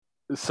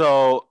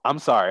So I'm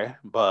sorry,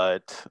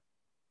 but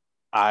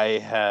I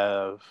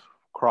have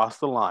crossed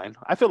the line.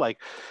 I feel like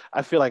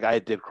I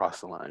did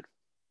cross the line.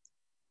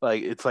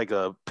 Like it's like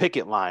a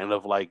picket line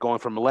of like going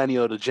from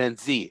millennial to Gen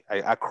Z.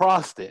 I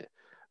crossed it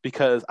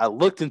because I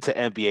looked into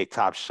NBA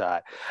Top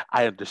Shot.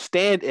 I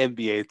understand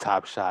NBA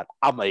Top Shot.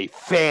 I'm a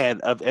fan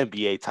of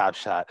NBA Top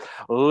Shot.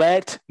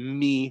 Let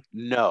me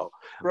know.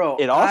 Bro,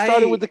 It all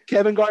started with the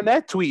Kevin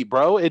Garnett tweet,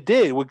 bro. It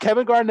did. When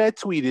Kevin Garnett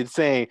tweeted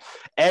saying,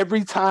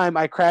 every time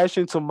I crash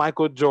into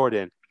Michael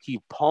Jordan,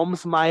 he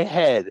palms my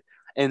head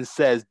and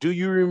says, do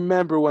you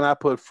remember when I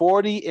put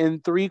 40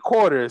 and three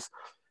quarters?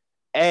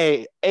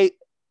 Hey,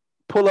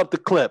 pull up the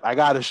clip. I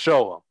got to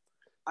show him.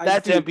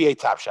 That's dude, NBA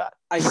Top Shot.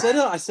 I said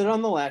it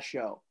on the last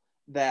show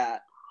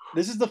that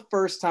this is the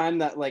first time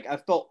that like I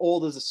felt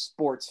old as a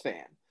sports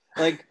fan.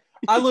 Like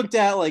I looked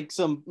at like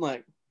some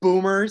like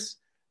boomers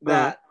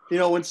Uh-huh.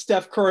 that when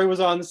Steph Curry was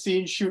on the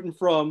scene shooting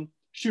from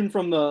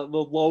the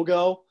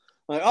logo,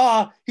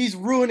 like he's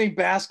ruining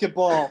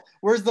basketball.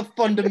 Where's the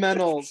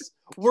fundamentals?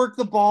 Work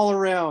the ball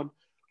around.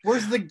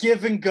 Where's the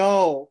give and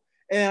go?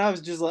 And I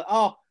was just like,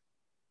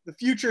 the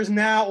future is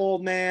now,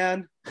 old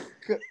man.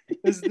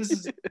 This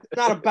is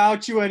not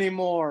about you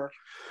anymore.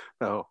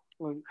 No,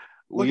 Looking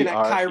we at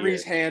are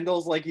Kyrie's here.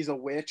 handles like he's a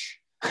witch.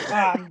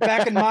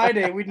 Back in my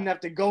day, we didn't have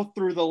to go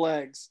through the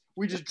legs.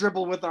 We just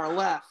dribble with our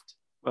left.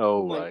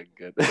 Oh I'm like,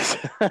 my goodness.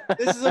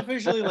 this is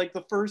officially like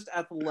the first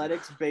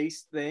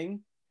athletics-based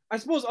thing. I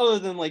suppose other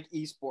than like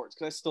esports,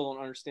 because I still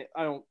don't understand.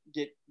 I don't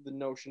get the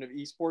notion of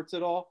esports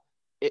at all.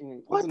 That's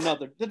What?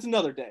 another day. It's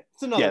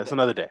Yeah, another it's day.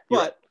 another day. You're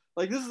right.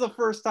 But like this is the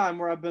first time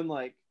where I've been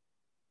like,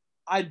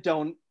 I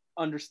don't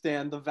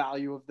understand the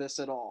value of this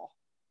at all.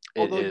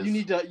 It Although you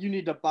is.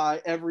 need to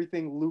buy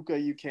everything Luca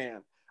you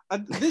can.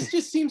 This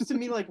just seems to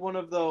me like one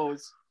of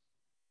those.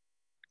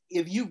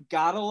 If you've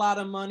got a lot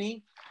of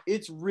money,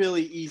 it's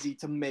really easy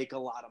to make a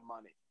lot of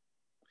money.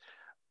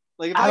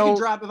 Like I don't.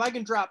 if I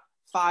can drop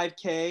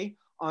 5K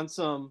on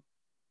some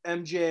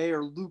MJ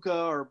or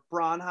Luca or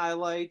Braun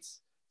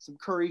highlights, some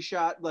Curry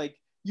shot, like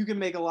you can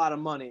make a lot of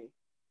money.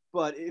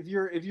 But if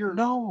you're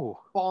No.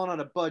 falling on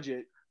a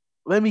budget,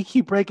 Let me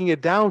keep breaking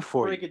it down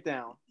for break you. it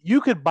down.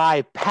 You could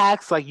buy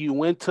packs like you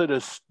went to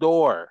the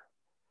store.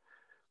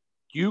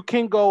 You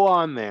can go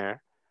on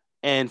there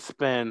and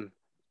spend,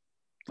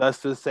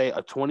 let's just say,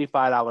 a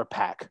 $25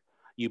 pack.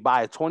 You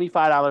buy a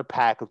 $25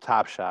 pack of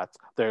Top Shots.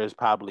 There's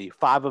probably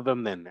five of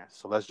them in there.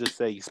 So let's just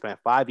say you spend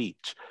five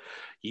each.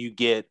 You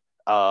get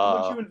How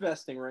much you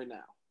investing right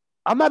now?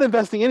 I'm not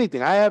investing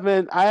anything. I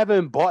haven't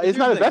bought. Because It's here's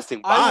not the thing,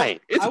 investing. Buying.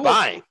 It's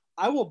buying.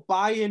 I will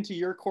buy into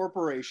your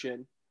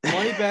corporation,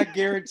 money back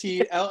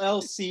guaranteed,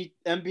 LLC,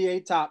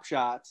 NBA Top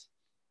Shots.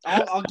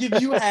 I'll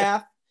give you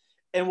half,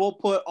 and we'll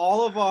put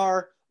all of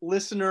our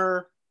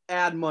listener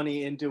ad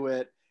money into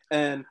it,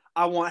 and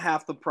I want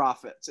half the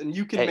profits, and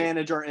you can Hey,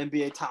 manage our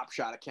NBA Top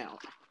Shot account.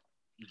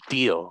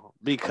 deal.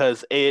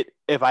 Because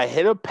if I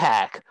hit a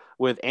pack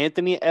with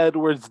Anthony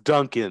Edwards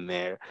dunk in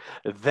there,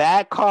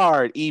 that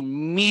card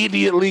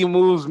immediately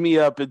moves me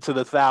up into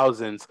the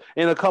thousands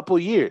in a couple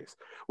years.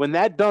 When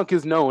that dunk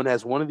is known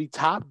as one of the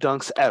top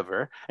dunks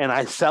ever, and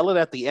I sell it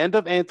at the end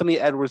of Anthony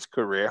Edwards'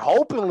 career,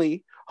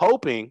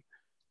 hoping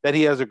that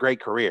he has a great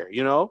career,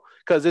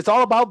 because it's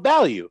all about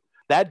value.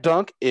 That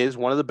dunk is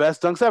one of the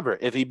best dunks ever.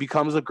 If he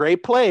becomes a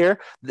great player,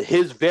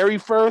 his very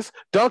first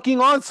dunking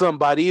on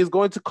somebody is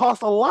going to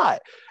cost a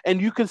lot.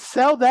 And you can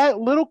sell that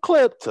little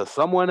clip to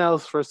someone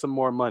else for some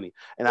more money.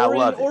 And I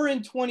love it. Or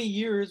in 20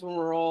 years when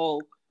we're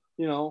all,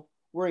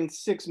 wearing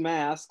 6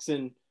 masks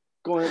and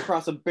going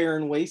across a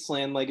barren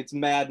wasteland like it's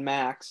Mad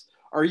Max,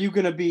 are you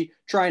going to be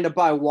trying to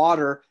buy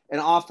water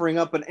and offering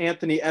up an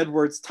Anthony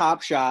Edwards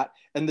Top Shot,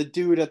 and the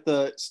dude at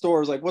the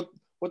store is like, what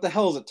the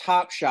hell is a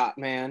Top Shot,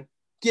 man?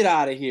 Get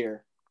out of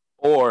here.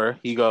 Or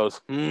he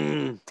goes,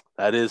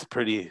 that is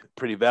pretty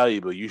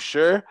valuable. You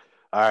sure?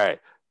 All right.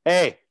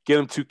 Hey, get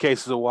him 2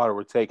 cases of water.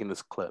 We're taking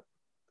this clip.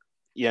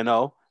 You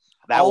know,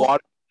 that I'll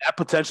water that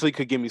potentially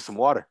could give me some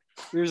water.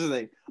 Here's the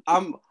thing.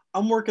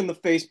 I'm working the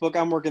Facebook,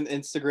 I'm working the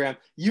Instagram.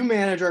 You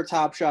manage our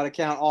Top Shot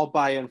account, I'll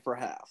buy in for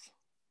half.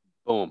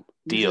 Boom.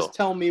 You just Deal.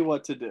 tell me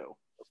what to do.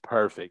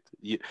 Perfect.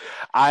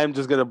 I'm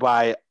just gonna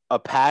buy a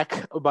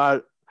pack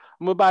about.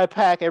 I'm gonna buy a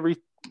pack every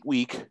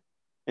week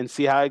and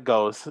see how it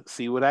goes.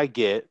 See what I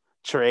get.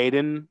 Trade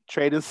and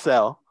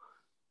sell,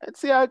 and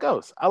see how it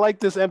goes. I like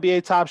this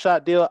NBA Top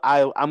Shot deal.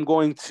 I'm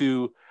going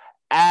to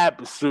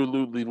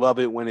absolutely love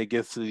it when it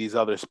gets to these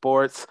other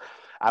sports.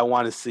 I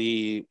want to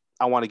see.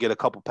 I want to get a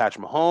couple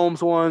Patrick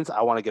Mahomes ones.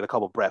 I want to get a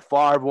couple Brett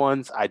Favre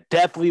ones. I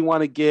definitely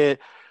want to get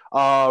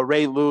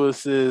Ray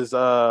Lewis's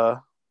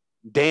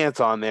dance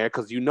on there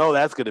because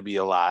that's going to be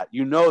a lot.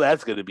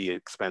 That's going to be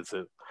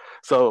expensive.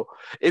 So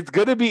it's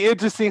going to be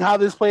interesting how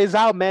this plays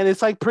out, man.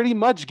 It's like pretty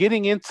much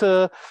getting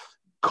into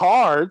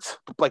cards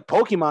like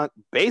Pokemon,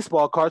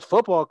 baseball cards,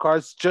 football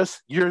cards.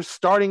 Just you're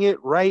starting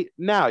it right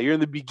now. You're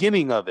in the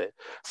beginning of it.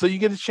 So you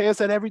get a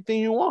chance at everything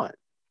you want.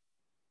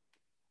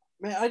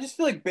 Man, I just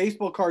feel like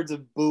baseball cards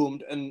have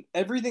boomed, and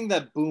everything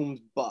that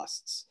booms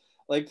busts.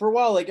 Like for a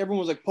while, like everyone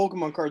was like,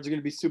 Pokemon cards are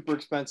gonna be super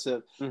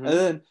expensive, Mm-hmm. and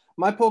then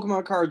my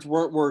Pokemon cards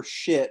weren't worth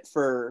shit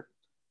for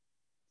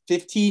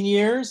 15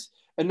 years,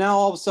 and now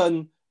all of a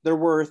sudden they're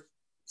worth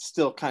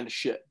still kind of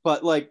shit,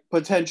 but like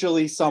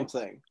potentially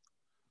something.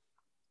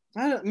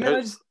 I don't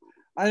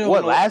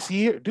What know. last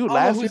year, dude? I don't know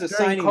Last year who's during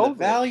assigning the COVID.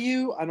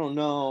 value. I don't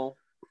know.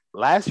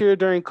 Last year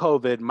during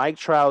COVID, Mike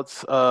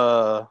Trout's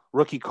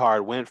rookie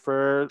card went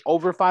for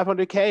over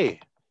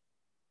 500K.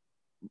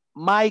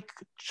 Mike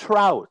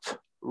Trout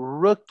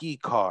rookie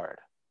card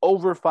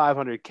over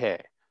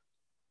 500K.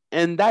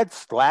 And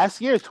that's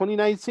last year,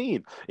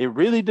 2019. It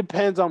really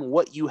depends on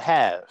what you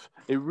have.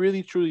 It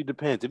really truly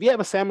depends. If you have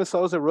a Sammy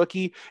Sosa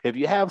rookie, if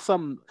you have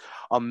some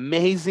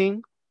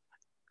amazing,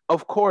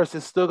 of course,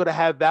 it's still going to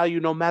have value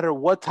no matter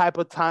what type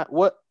of time,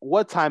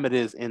 what time it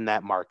is in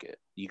that market.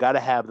 You got to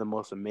have the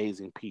most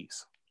amazing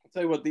piece. I'll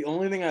tell you what, the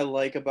only thing I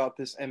like about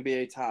this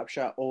NBA Top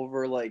Shot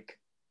over like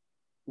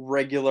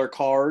regular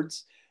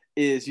cards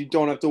is you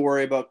don't have to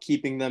worry about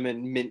keeping them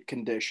in mint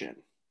condition.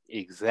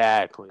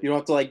 Exactly. You don't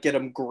have to like get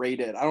them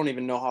graded. I don't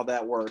even know how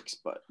that works,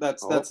 but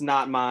that's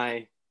not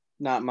my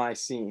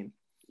scene.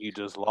 You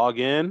just log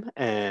in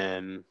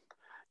and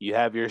you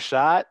have your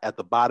shot. At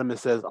the bottom it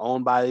says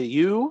owned by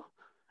you.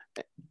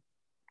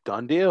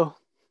 Done deal.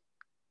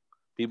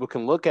 People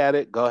can look at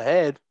it, go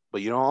ahead,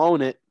 but you don't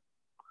own it.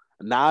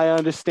 Now I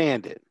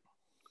understand it.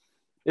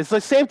 It's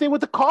the same thing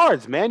with the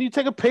cards, man. You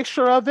take a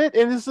picture of it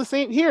and it's the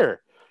same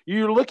here.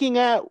 You're looking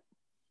at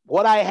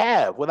what I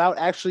have without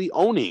actually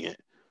owning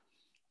it.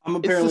 I'm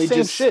apparently it's the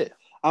same just shit.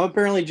 I'm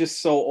apparently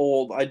just so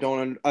old. I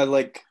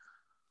like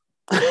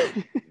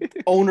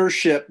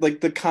ownership,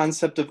 like the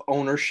concept of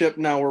ownership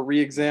now we're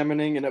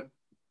re-examining, and it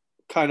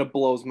kind of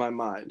blows my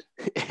mind.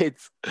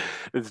 It's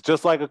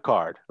just like a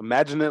card.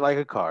 Imagine it like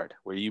a card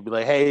where you'd be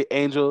like, hey,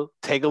 Angel,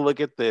 take a look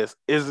at this.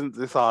 Isn't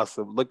this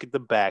awesome? Look at the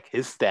back,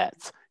 his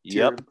stats.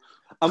 Yep. Dude,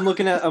 I'm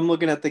looking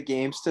at the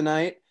games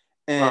tonight,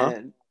 Uh-huh.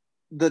 and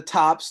the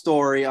top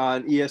story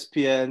on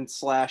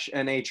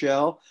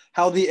ESPN/NHL,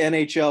 how the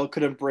NHL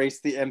could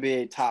embrace the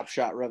NBA Top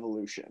Shot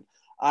revolution.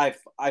 I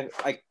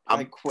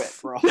quit,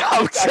 bro.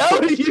 I'm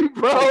telling you,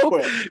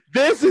 bro,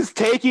 this is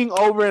taking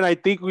over, and I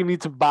think we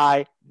need to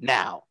buy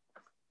now.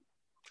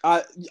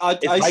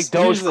 It's like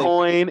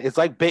Dogecoin. It's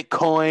like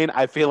Bitcoin.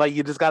 I feel like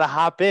you just gotta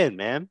hop in,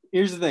 man.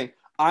 Here's the thing.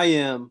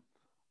 I'm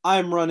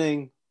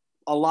running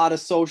a lot of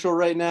social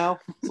right now.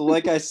 So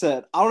like I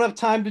said, I don't have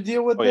time to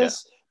deal with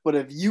this, but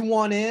if you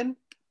want in,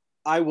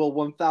 I will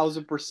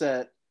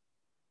 1000%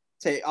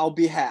 take. I'll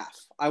be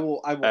half. I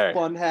will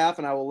fund half,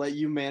 and I will let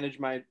you manage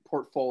my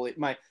portfolio,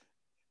 my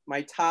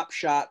Top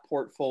Shot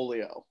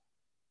portfolio.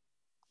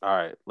 All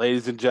right,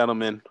 ladies and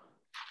gentlemen,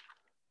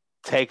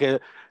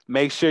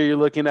 make sure you're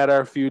looking at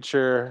our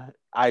future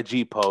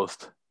IG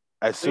post.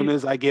 As soon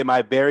as I get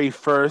my very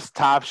first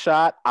Top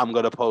Shot, I'm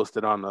gonna post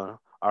it on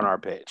our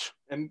page.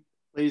 And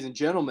ladies and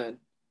gentlemen,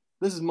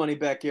 this is Money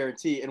Back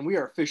Guarantee, and we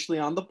are officially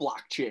on the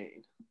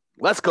blockchain.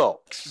 Let's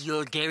go.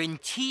 Your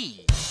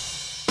guarantee.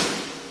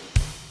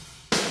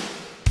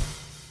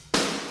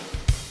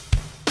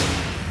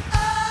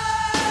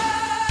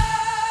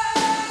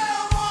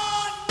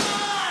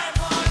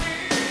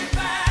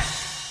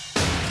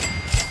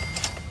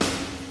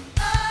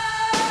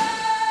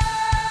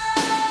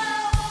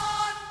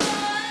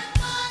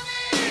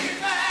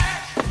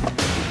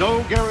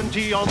 No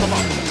guarantee on the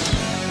box.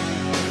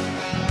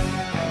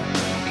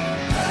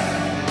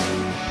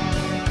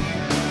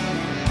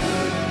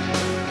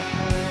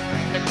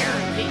 The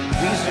guarantee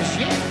piece of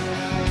shit.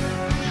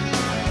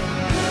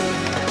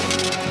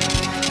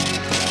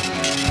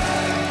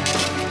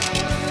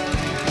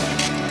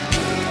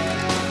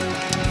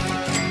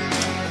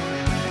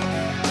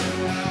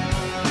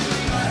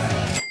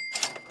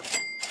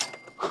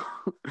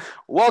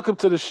 Welcome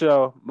to the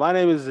show. My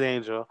name is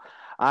Angel.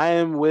 I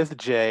am with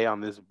Jay on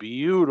this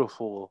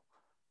beautiful,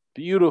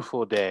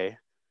 beautiful day.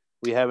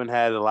 We haven't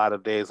had a lot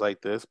of days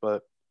like this,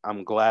 but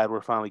I'm glad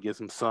we're finally getting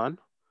some sun.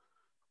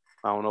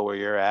 I don't know where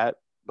you're at,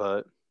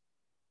 but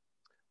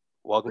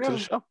welcome to the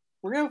show.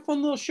 We're going to have a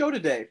fun little show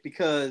today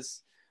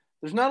because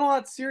there's not a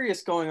lot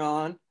serious going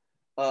on.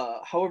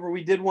 However,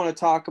 we did want to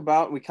talk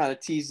about, we kind of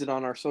teased it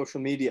on our social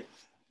media,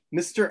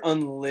 Mr.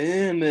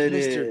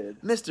 Unlimited.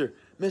 Mr.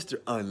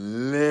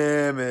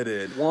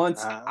 Unlimited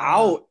wants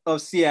out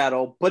of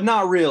Seattle, but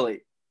not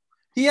really.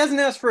 He hasn't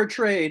asked for a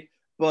trade,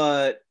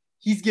 but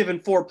he's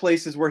given 4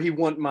 places where he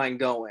wouldn't mind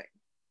going.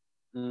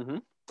 Mm-hmm.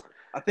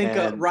 I think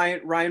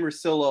Ryan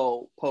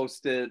Russillo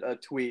posted a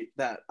tweet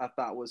that I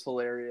thought was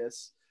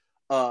hilarious.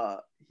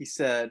 He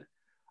said,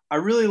 I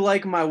really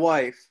like my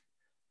wife,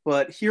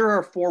 but here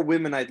are 4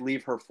 women I'd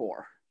leave her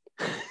for.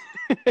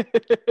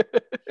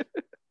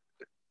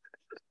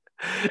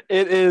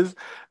 It is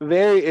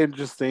very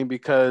interesting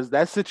because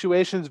that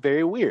situation is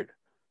very weird.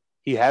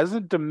 He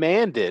hasn't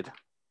demanded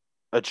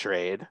a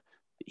trade.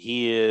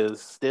 He is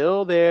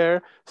still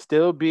there,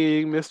 still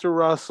being Mr.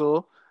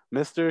 Russell,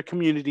 Mr.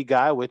 Community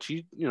Guy, which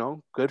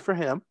good for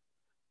him.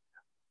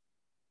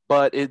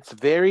 But it's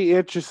very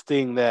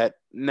interesting that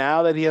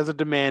now that he hasn't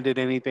demanded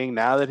anything,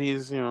 now that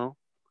he's,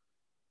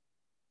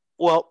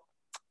 Well,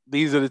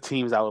 these are the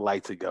teams I would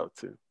like to go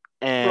to,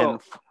 and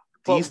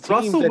Bro, these teams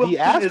Russell that he Wilson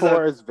asked is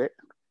for is very.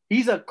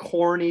 he's a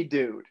corny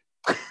dude,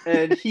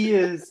 and he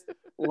is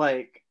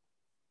like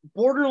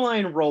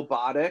borderline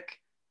robotic.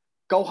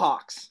 Go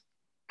Hawks,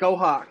 go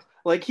Hawks!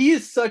 Like he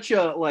is such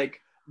a like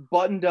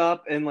buttoned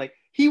up, and like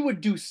he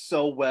would do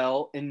so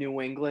well in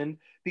New England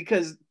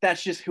because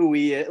that's just who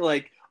he is.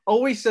 Like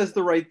always says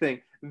the right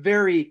thing.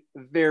 Very,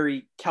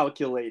 very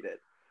calculated.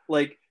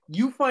 Like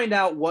you find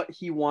out what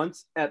he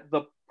wants at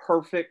the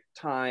perfect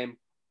time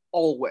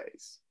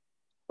always.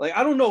 Like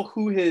I don't know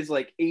who his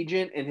like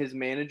agent and his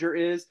manager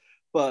is,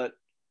 but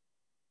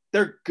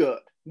they're good.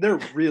 They're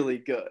really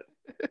good.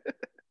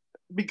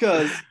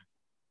 Because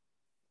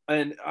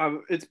and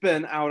it's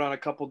been out on a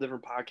couple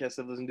different podcasts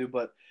I've listened to,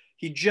 but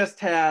he just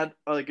had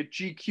like a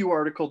GQ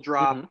article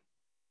drop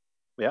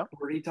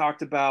where he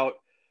talked about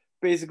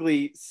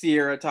basically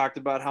Sierra talked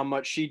about how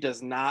much she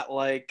does not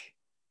like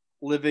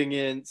living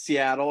in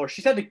Seattle, or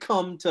she's had to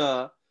come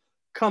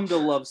to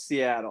love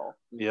Seattle.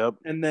 Yep.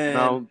 And then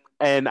No,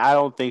 and I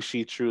don't think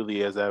she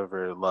truly has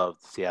ever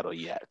loved Seattle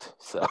yet.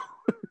 So,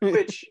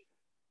 which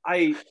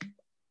I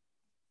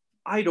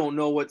don't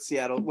know what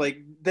Seattle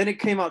like. Then it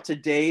came out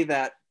today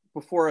that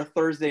before a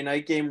Thursday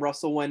night game,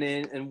 Russell went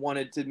in and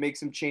wanted to make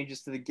some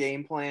changes to the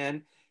game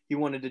plan. He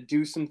wanted to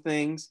do some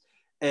things,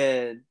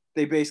 and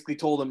they basically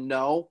told him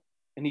no,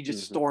 and he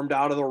just stormed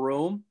out of the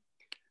room.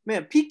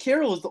 Man, Pete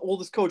Carroll is the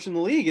oldest coach in the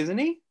league, isn't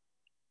he?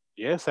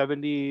 Yeah,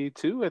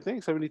 72, I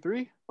think,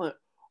 73.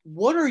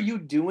 What are you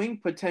doing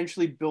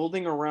potentially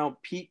building around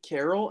Pete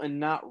Carroll and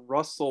not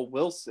Russell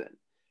Wilson?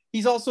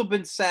 He's also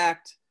been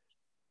sacked,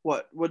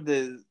 what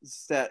is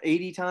that,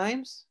 80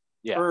 times?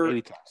 Yeah, or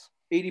 80 times.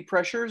 80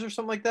 pressures or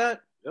something like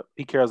that? Yep.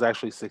 Pete Carroll's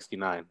actually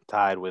 69,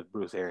 tied with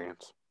Bruce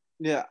Arians.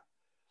 Yeah.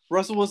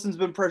 Russell Wilson's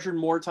been pressured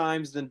more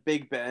times than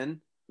Big Ben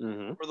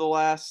for the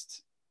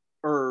last,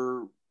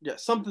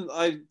 something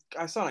I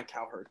saw on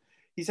Cowherd.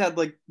 He's had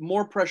like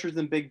more pressures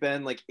than Big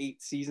Ben, like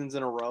 8 seasons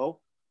in a row.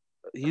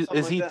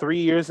 Is he 3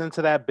 years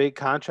into that big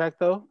contract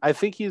though? I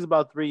think he's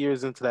about 3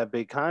 years into that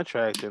big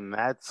contract, and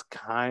that's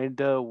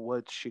kind of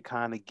what you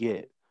kind of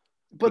get.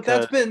 But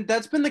that's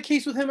been the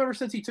case with him ever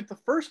since he took the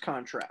first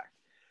contract.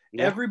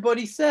 Yeah.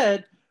 Everybody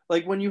said,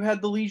 like when you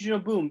had the Legion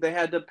of Boom, they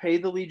had to pay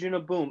the Legion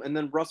of Boom, and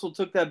then Russell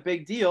took that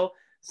big deal.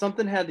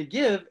 Something had to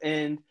give,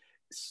 and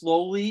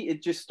slowly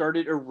it just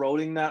started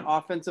eroding that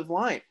offensive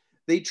line.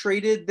 They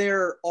traded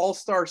their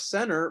all-star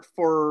center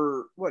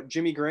for what?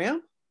 Jimmy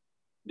Graham?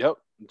 Yep,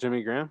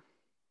 Jimmy Graham.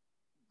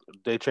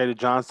 They traded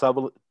John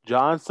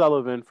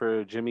Sullivan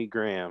for Jimmy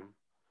Graham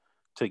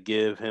to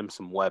give him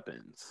some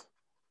weapons.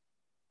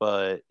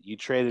 But you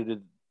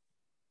traded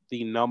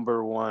the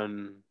number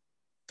one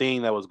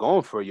thing that was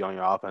going for you on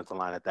your offensive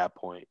line at that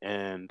point,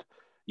 and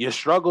you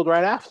struggled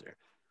right after.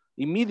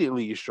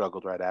 Immediately, you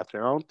struggled right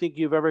after. I don't think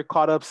you've ever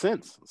caught up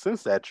since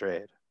that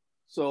trade.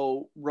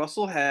 So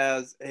Russell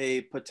has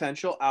a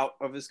potential out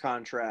of his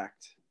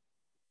contract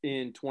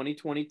in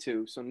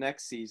 2022. So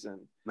next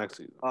season.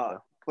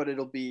 But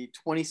it'll be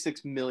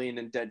 $26 million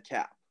in dead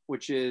cap,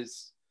 which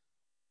is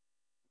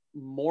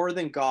more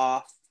than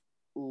Goff,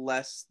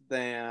 less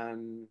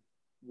than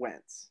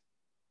Wentz.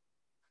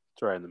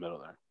 It's right in the middle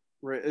there.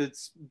 Right,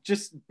 it's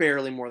just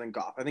barely more than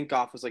Goff. I think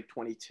Goff was like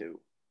 22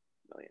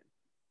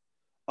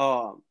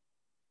 million.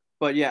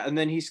 But yeah, and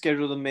then he's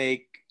scheduled to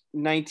make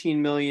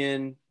 19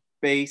 million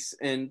base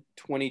and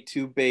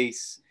 22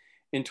 base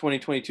in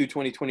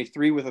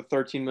 2022-2023 with a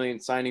 13 million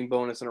signing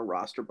bonus and a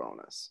roster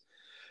bonus.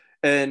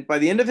 And by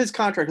the end of his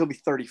contract, he'll be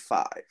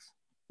 35,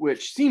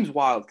 which seems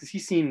wild because he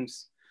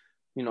seems,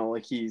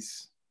 like I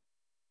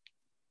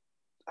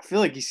feel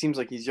like he seems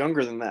like he's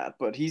younger than that,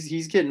 but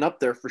he's getting up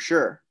there for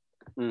sure.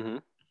 Mm-hmm.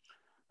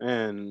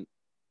 And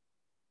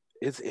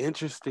it's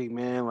interesting,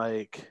 man.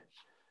 Like,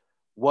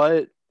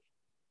 what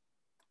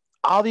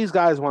all these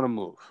guys want to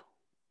move.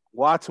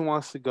 Watson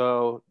wants to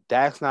go.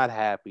 Dak's not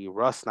happy.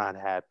 Russ not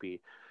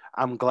happy.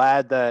 I'm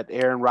glad that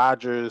Aaron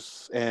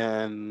Rodgers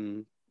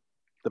and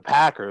the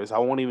Packers, I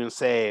won't even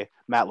say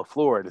Matt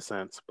LaFleur in a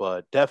sense,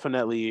 but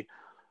definitely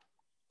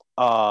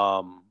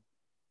the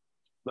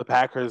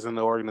Packers and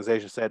the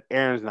organization said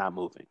Aaron's not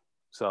moving.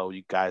 So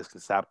you guys can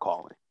stop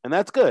calling. And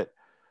that's good.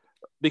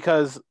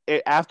 Because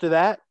after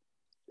that,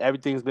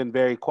 everything's been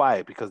very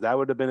quiet because that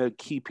would have been a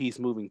key piece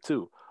moving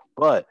too.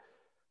 But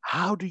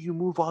how do you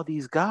move all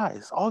these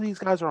guys? All these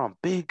guys are on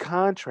big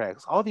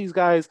contracts. All these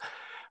guys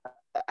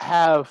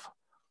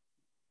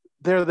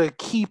they're the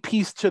key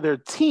piece to their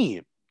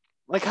team.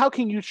 Like, how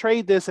can you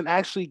trade this and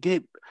actually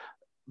get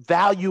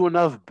value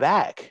enough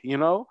back?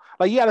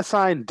 Like you got to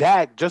sign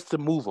Dak just to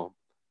move him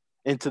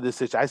into this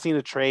situation. I seen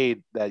a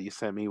trade that you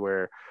sent me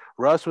where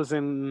Russ was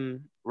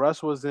in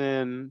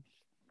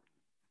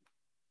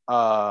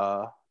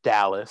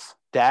Dallas.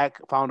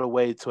 Dak found a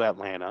way to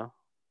Atlanta.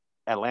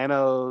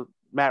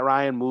 Matt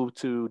Ryan moved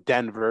to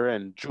Denver,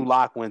 and Drew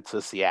Lock went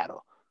to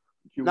Seattle.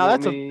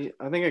 That's a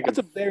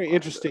very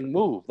interesting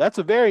move. That's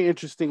a very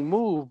interesting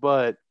move,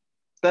 but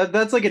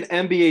that's like an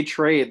NBA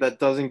trade that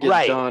doesn't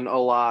get done a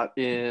lot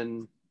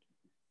in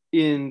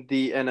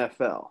the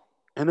NFL.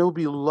 And it would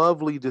be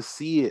lovely to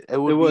see it. It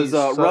would was be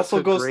such Russell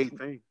a goes. great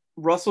thing.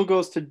 Russell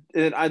goes to.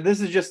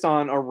 This is just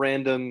on a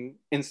random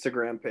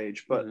Instagram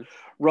page, but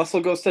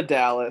Russell goes to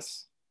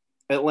Dallas.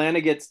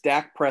 Atlanta gets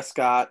Dak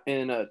Prescott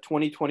in a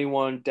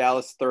 2021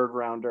 Dallas third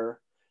rounder.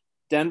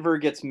 Denver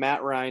gets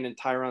Matt Ryan and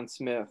Tyron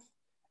Smith.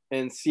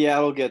 And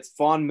Seattle gets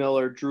Von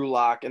Miller, Drew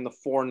Lock, and the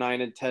 4,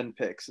 9, and 10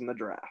 picks in the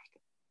draft.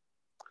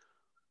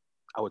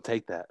 I would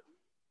take that.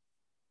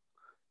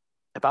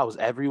 If I was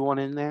everyone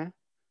in there,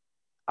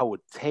 I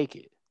would take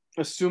it.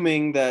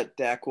 Assuming that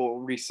Dak will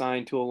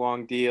re-sign to a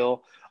long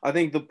deal. I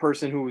think the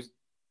person who's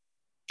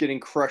getting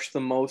crushed the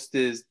most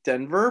is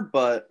Denver,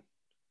 but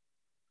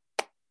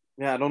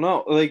yeah, I don't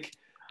know. Like,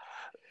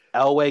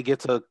 Elway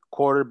gets a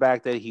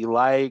quarterback that he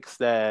likes,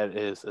 that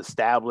is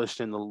established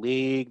in the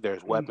league.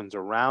 There's weapons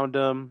around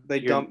him.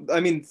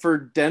 I mean, for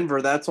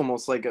Denver, that's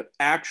almost like an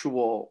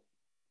actual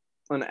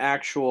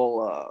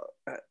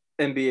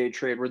NBA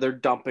trade where they're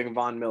dumping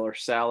Von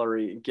Miller's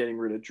salary and getting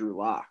rid of Drew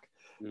Lock.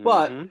 Mm-hmm.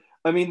 But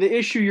I mean, the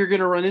issue you're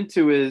going to run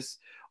into is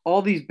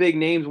all these big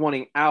names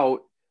wanting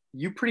out.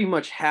 You pretty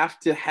much have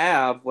to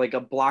have like a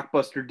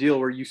blockbuster deal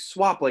where you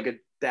swap like a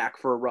Dak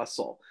for a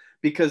Russell,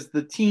 because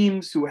the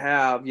teams who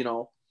have,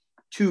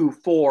 2,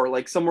 4,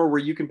 like somewhere where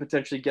you can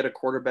potentially get a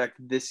quarterback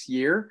this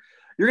year,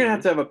 you're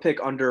going to have a pick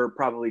under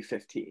probably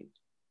 15.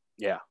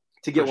 Yeah.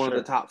 To get one of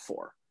the top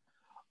 4.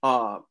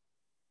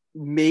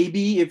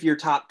 Maybe if you're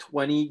top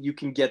 20, you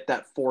can get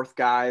that fourth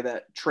guy,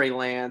 that Trey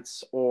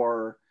Lance,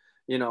 or,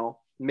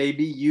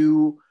 maybe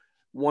you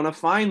want to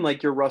find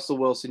like your Russell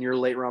Wilson, your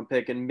late round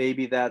pick, and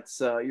maybe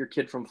that's your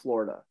kid from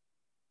Florida.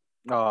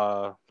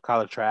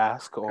 Kyler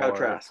Trask,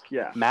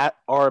 yeah.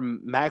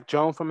 Mac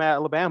Jones from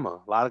Alabama.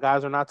 A lot of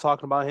guys are not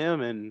talking about him,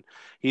 and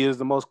he is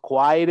the most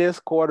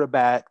quietest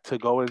quarterback to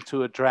go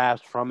into a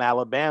draft from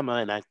Alabama,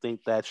 and I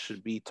think that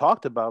should be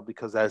talked about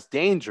because that's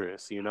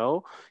dangerous.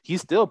 He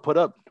still put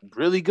up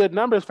really good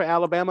numbers for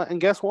Alabama,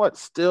 and guess what?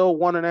 Still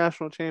won a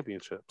national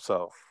championship.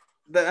 So,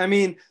 I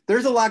mean,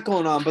 there's a lot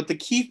going on, but the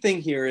key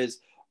thing here is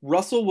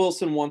Russell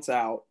Wilson wants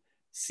out.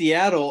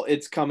 Seattle,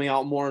 it's coming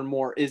out more and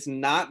more, is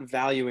not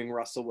valuing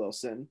Russell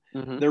Wilson.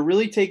 Mm-hmm. They're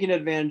really taking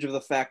advantage of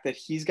the fact that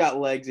he's got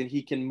legs and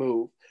he can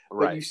move.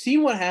 Right. But you've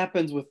seen what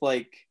happens with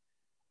like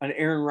an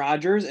Aaron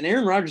Rodgers, and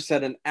Aaron Rodgers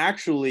had an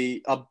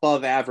actually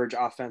above average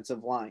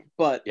offensive line.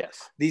 But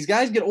yes, these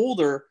guys get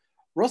older.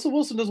 Russell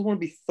Wilson doesn't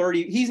want to be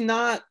 30. He's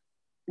not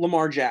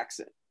Lamar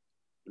Jackson.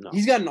 No.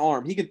 He's got an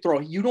arm. He can throw.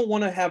 You don't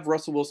want to have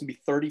Russell Wilson be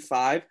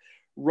 35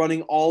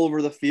 running all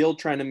over the field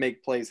trying to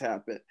make plays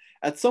happen.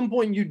 At some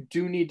point, you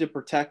do need to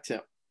protect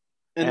him.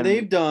 And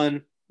they've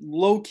done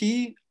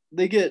low-key.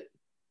 They get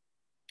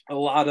a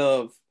lot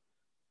of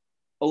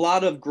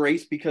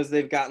grace because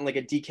they've gotten like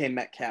a DK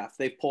Metcalf.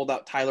 They've pulled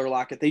out Tyler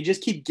Lockett. They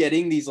just keep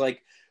getting these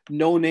like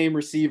no-name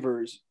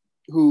receivers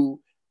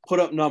who put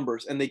up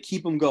numbers, and they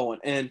keep them going.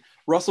 And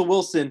Russell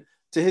Wilson,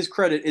 to his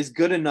credit, is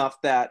good enough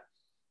that,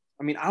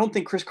 I mean, I don't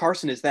think Chris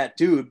Carson is that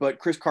dude, but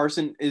Chris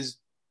Carson is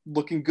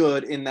looking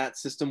good in that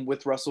system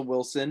with Russell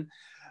Wilson.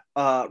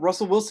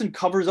 Russell Wilson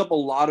covers up a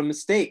lot of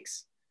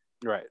mistakes.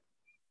 Right.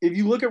 If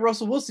you look at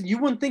Russell Wilson, you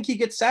wouldn't think he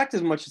gets sacked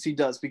as much as he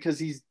does because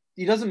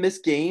he doesn't miss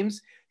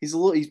games. He's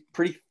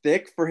pretty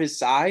thick for his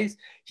size.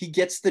 He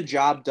gets the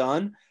job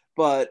done,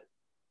 but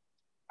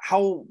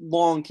how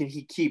long can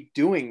he keep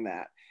doing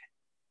that?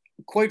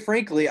 Quite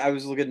frankly, I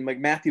was looking, like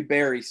Matthew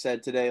Berry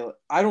said today,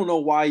 I don't know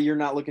why you're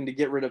not looking to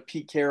get rid of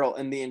Pete Carroll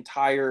and the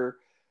entire,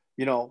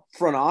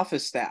 front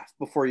office staff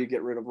before you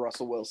get rid of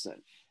Russell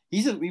Wilson.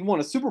 He won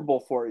a Super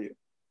Bowl for you.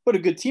 Put a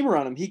good team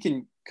around him. He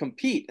can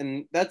compete,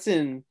 and that's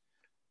been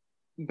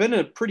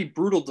a pretty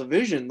brutal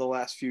division the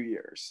last few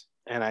years.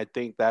 And I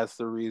think that's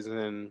the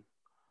reason.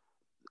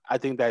 I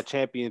think that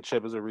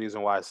championship is a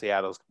reason why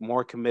Seattle's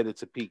more committed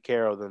to Pete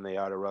Carroll than they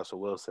are to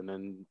Russell Wilson,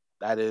 and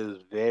that is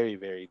very,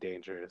 very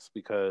dangerous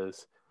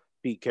because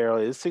Pete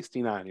Carroll is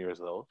 69 years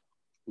old.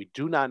 We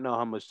do not know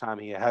how much time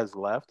he has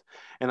left,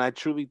 and I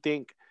truly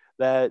think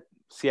that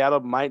Seattle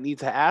might need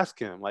to ask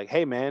him, like,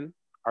 hey, man,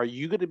 are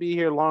you going to be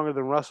here longer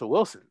than Russell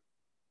Wilson?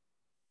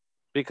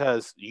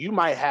 Because you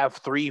might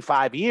have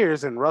 3-5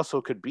 years and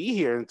Russell could be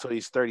here until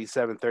he's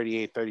 37,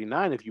 38,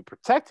 39 if you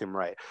protect him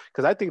right.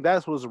 Because I think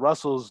that's what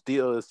Russell's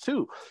deal is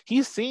too.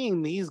 He's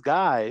seeing these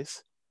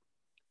guys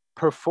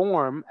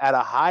perform at a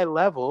high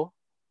level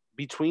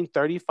between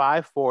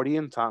 35, 40,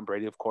 and Tom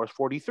Brady, of course,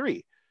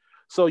 43.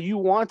 So you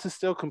want to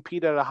still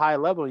compete at a high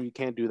level, and you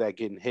can't do that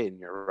getting hit, and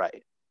you're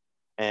right.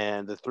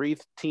 And the 4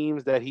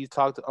 teams that he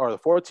talked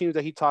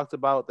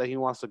about that he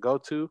wants to go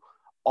to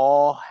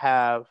all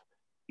have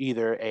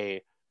either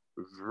a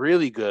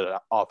really good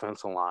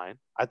offensive line.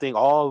 I think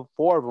all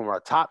 4 of them are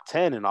top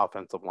 10 in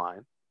offensive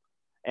line.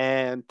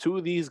 And 2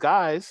 of these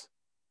guys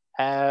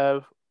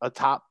have a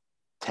top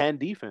 10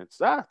 defense,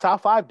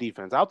 top 5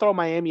 defense. I'll throw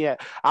Miami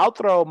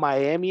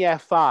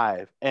at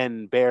 5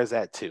 and Bears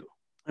at 2.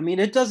 I mean,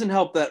 it doesn't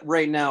help that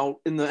right now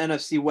in the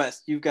NFC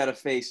West, you've got to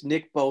face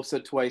Nick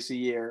Bosa twice a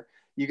year.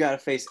 You got to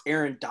face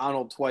Aaron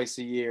Donald twice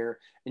a year,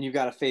 and you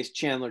got to face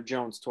Chandler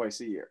Jones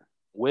twice a year.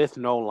 With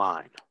no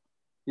line.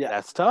 Yeah.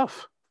 That's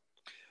tough.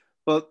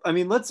 But I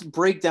mean, let's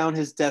break down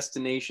his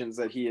destinations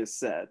that he has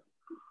said.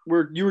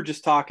 You were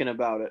just talking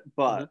about it,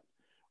 but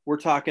we're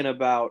talking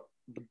about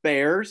the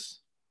Bears,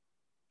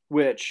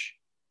 which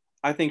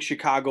I think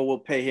Chicago will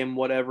pay him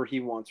whatever he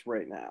wants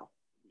right now.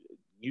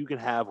 You can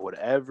have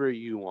whatever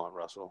you want,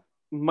 Russell.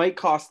 Might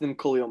cost them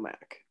Khalil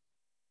Mack.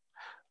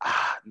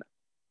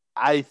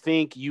 I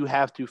think you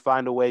have to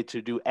find a way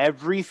to do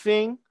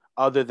everything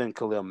other than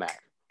Khalil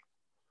Mack.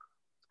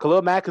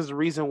 Khalil Mack is the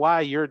reason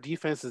why your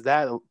defense is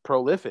that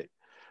prolific.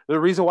 The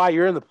reason why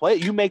you're in the play,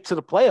 you make to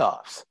the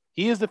playoffs.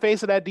 He is the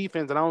face of that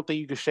defense, and I don't think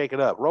you can shake it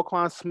up.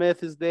 Roquan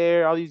Smith is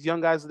there, all these young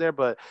guys are there,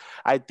 but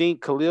I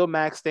think Khalil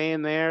Mack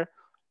staying there,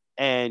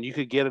 and you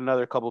could get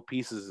another couple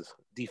pieces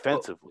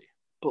defensively.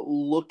 But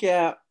look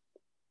at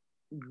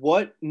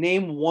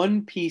name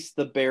one piece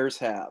the Bears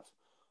have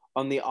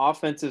on the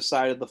offensive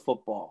side of the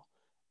football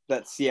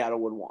that Seattle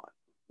would want.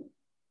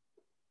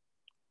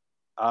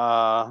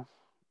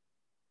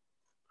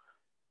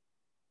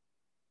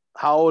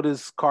 How old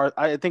is Carson?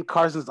 I think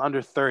Carson's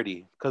under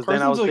 30. Because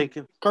then I was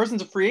thinking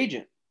Carson's a free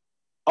agent.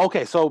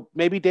 Okay, so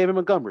maybe David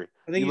Montgomery.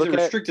 I think he's a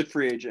restricted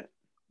free agent.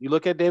 You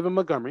look at David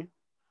Montgomery.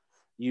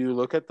 You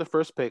look at the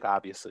first pick,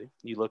 obviously.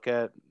 You look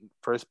at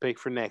first pick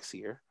for next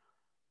year.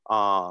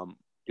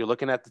 You're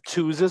looking at the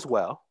twos as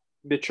well.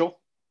 Mitchell.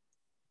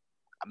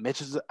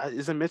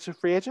 Isn't Mitch a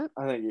free agent?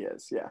 I think he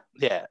is. Yeah.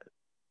 Yeah.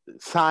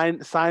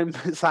 Sign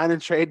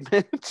and trade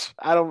Mitch.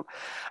 I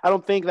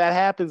don't think that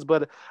happens,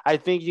 but I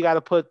think you got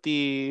to put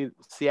the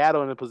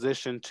Seattle in a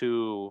position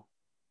to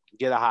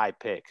get a high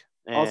pick.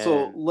 And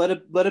also, let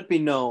it be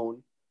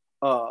known,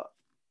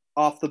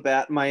 off the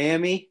bat,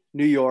 Miami,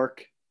 New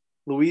York,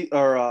 New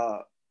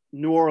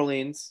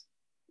Orleans,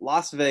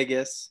 Las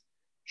Vegas,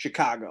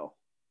 Chicago.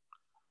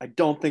 I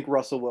don't think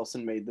Russell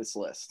Wilson made this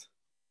list.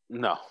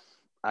 No,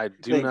 I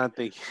do not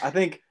think. I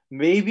think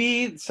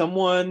maybe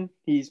someone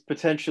he's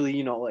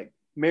potentially, like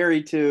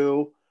married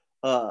to,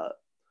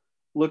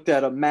 looked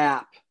at a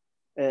map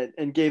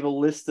and gave a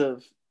list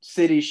of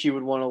cities she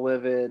would want to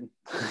live in.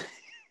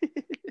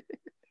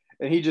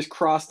 And he just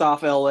crossed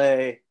off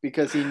LA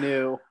because he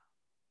knew.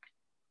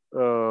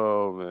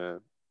 Oh,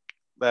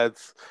 man.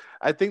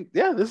 I think,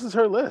 this is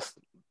her list.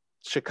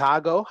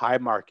 Chicago, high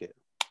market.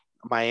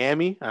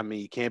 Miami, I mean,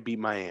 you can't beat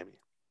Miami.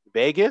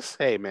 Vegas,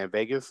 hey, man,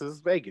 Vegas is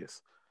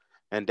Vegas.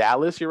 And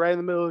Dallas, you're right in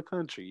the middle of the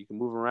country. You can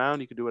move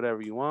around. You can do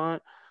whatever you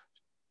want.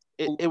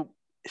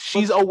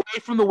 She's away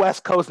from the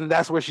West Coast, and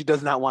that's where she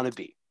does not want to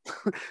be.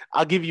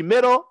 I'll give you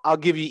middle. I'll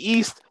give you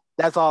east.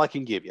 That's all I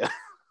can give you.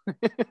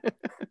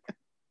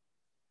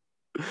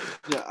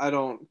 Yeah,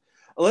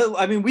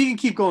 I mean, we can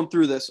keep going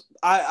through this.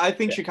 I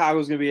think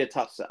Chicago's going to be a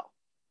tough sell.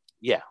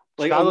 Yeah.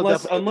 Like,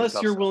 unless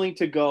you're willing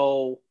to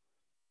go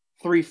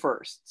 3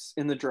 firsts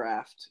in the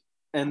draft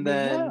and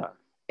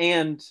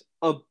and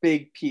a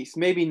big piece.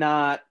 Maybe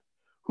not.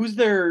 Who's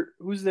their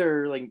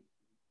like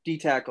D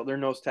tackle, their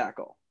nose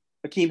tackle?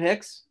 Akeem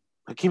Hicks?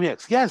 Akeem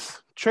Hicks,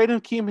 yes. Trade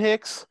Akeem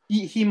Hicks.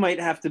 He might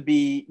have to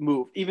be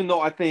moved, even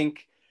though I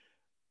think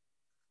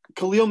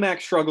Khalil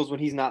Mack struggles when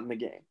he's not in the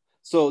game.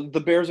 So the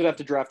Bears would have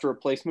to draft a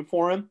replacement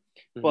for him.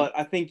 Mm-hmm. But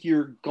I think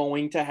you're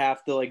going to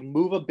have to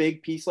move a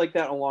big piece like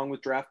that along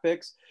with draft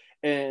picks.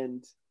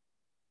 And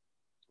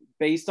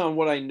based on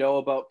what I know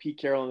about Pete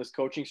Carroll and his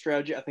coaching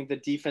strategy, I think the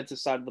defensive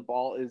side of the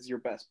ball is your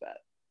best bet.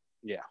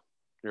 Yeah,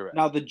 you're right.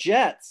 Now the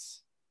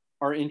Jets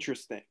are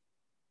interesting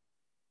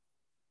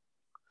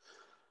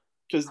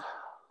because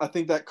I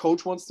think that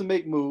coach wants to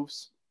make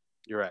moves.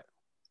 You're right.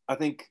 I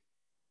think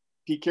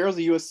Pete Carroll's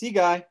a USC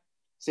guy.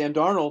 Sam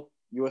Darnold,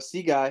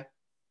 USC guy.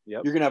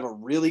 Yep. You're going to have a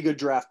really good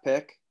draft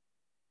pick.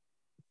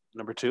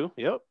 Number 2,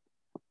 yep.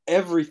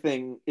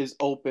 Everything is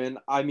open.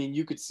 I mean,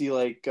 you could see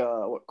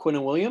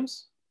Quinnen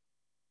Williams.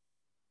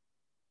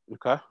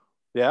 Okay.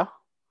 Yeah.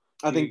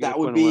 I think that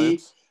would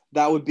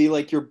be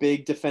like your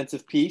big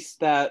defensive piece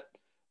that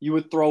you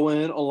would throw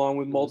in along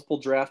with multiple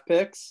draft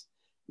picks.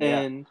 Yeah.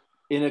 And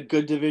in a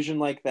good division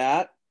like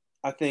that,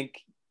 I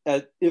think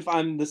if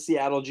I'm the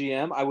Seattle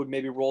GM, I would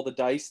maybe roll the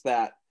dice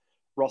that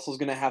Russell's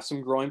going to have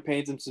some growing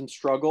pains and some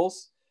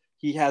struggles.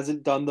 He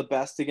hasn't done the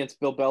best against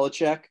Bill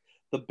Belichick.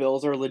 The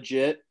Bills are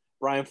legit.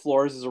 Brian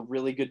Flores is a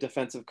really good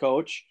defensive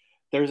coach.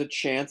 There's a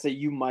chance that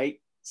you might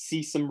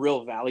see some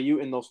real value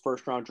in those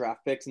first-round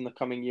draft picks in the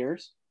coming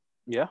years.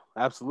 Yeah,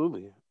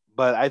 absolutely.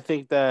 But I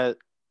think that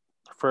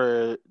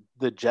for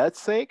the Jets'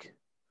 sake,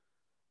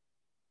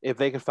 if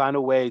they can find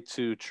a way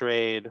to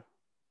trade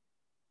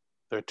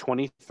their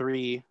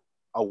 23,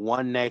 a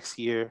 1 next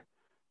year,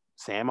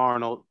 Sam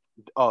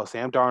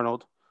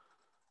Darnold,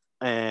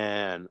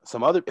 and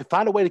some other,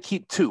 find a way to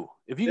keep 2.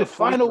 If you can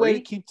find a way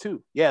to keep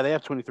 2, yeah, they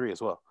have 23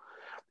 as well.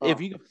 Oh. If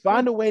you can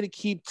find a way to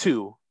keep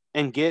 2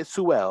 and get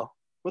Sewell,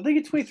 what they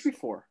get 23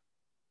 for?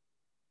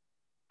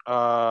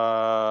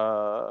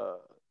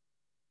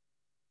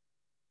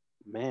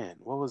 Man,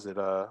 what was it?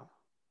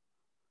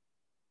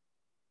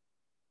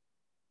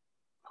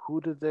 Who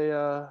did they?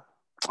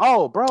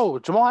 Oh, bro,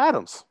 Jamal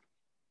Adams.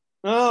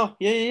 Oh,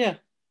 yeah.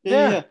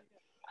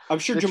 I'm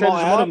sure Jamal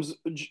Adams.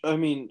 I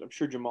mean, I'm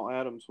sure Jamal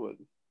Adams would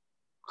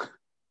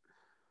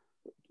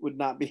would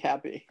not be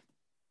happy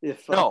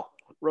if No.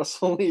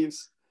 Russell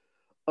leaves.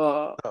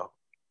 No.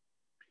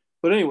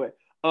 But anyway,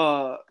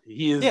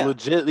 He is yeah.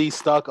 legitimately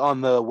stuck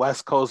on the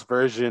West Coast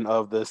version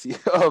of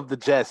the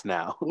Jets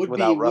now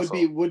without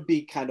Russell. Would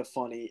be kind of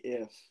funny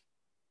if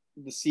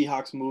the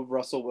Seahawks moved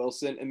Russell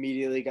Wilson,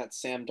 immediately got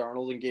Sam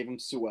Darnold and gave him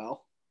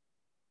Sewell.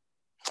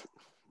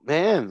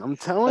 Man, I'm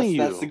telling you.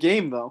 That's the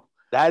game, though.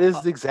 That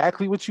is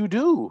exactly what you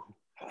do.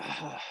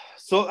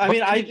 So, I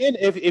mean, again,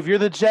 if you're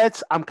the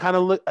Jets, I'm kind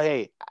of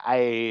hey,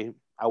 I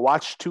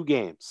watched 2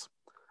 games.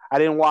 I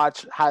didn't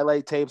watch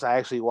highlight tapes. I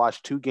actually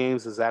watched 2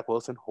 games of Zach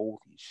Wilson. Holy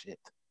shit.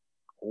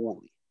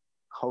 Holy.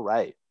 All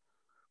right.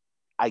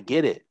 I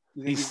get it.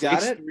 He's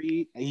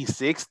 6'3". He's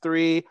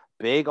 6'3",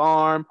 big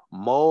arm,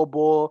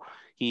 mobile.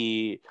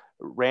 He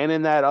ran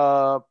in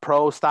that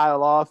pro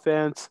style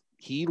offense.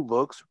 He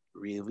looks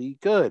really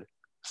good.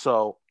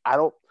 So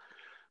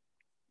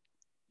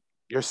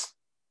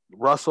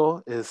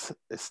Russell is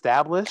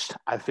established.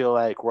 I feel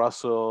like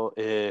Russell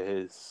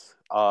is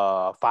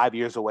 5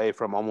 years away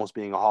from almost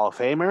being a Hall of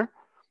Famer.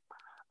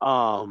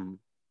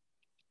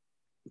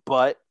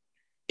 But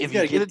if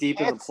you get deep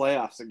in the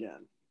playoffs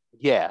again.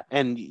 Yeah,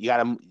 and you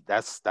got to.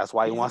 That's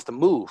why he wants to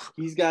move.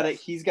 He's got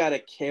to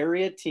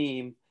carry a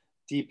team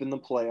deep in the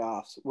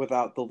playoffs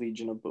without the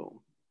Legion of Boom.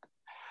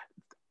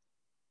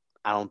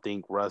 I don't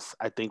think Russ.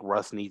 I think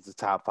Russ needs a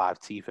top 5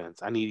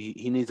 defense.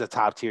 He needs a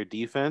top tier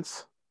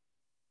defense.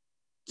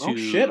 Oh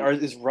shit!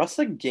 Is Russ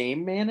a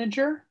game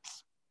manager?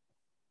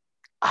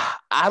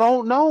 I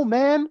don't know,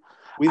 man.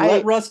 We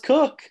let Russ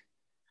cook,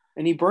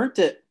 and he burnt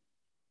it.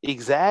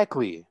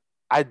 Exactly.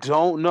 I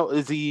don't know.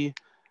 Is he?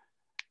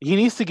 He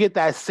needs to get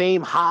that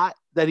same hot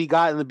that he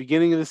got in the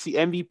beginning of the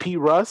season, MVP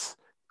Russ,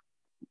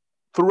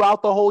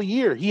 throughout the whole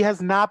year. He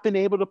has not been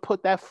able to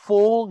put that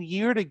full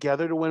year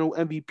together to win an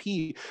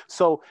MVP.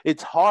 So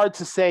it's hard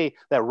to say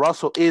that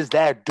Russell is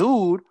that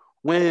dude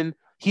when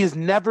he has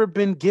never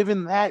been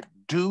given that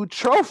dude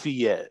trophy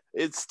yet.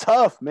 It's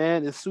tough,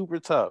 man. It's super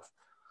tough.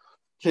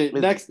 Okay,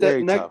 next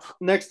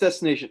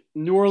destination,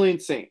 New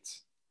Orleans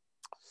Saints.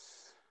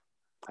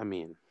 I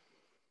mean,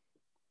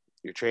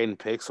 you're trading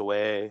picks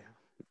away.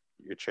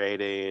 You're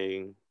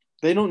trading.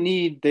 They don't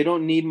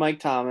need Mike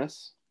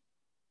Thomas.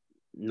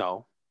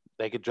 No,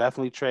 they could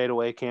definitely trade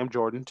away Cam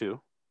Jordan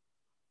too.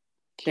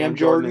 Cam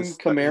Jordan,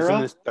 Kamara. He's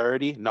in his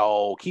 30.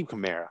 No, keep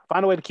Kamara.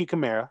 Find a way to keep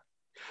Kamara.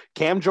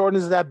 Cam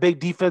Jordan is that big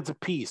defensive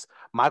piece.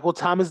 Michael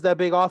Thomas is that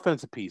big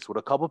offensive piece. With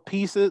a couple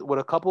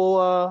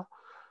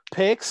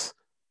picks.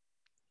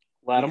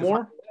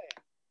 Lattimore.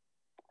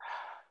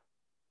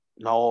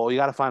 No, you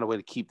got to find a way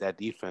to keep that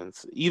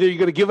defense. Either you're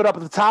going to give it up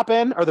at the top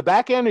end or the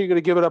back end, or you're going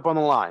to give it up on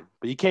the line.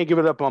 But you can't give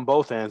it up on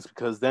both ends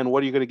because then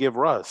what are you going to give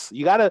Russ?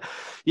 You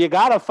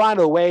gotta find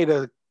a way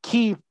to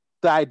keep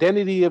the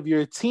identity of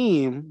your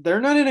team.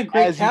 They're not in a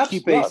great cap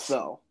space,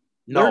 though.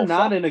 No, they're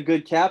not in a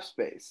good cap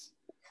space.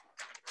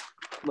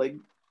 Like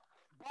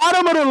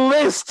bottom of the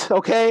list,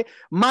 okay,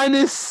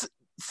 minus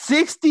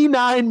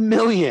 $69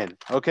 million.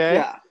 Okay,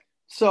 yeah.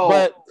 So,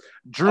 but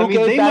Drew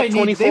gave back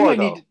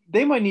 24.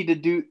 They might need to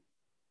do.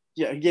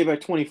 Yeah, he gave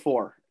back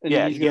 24.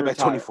 Yeah, he gave back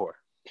 24.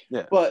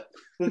 Yeah, but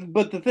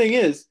the thing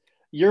is,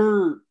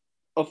 you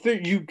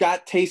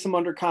got Taysom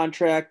under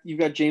contract. You've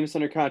got James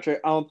under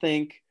contract. I don't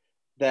think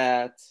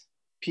that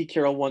Pete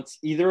Carroll wants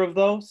either of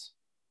those.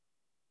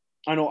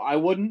 I know I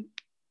wouldn't.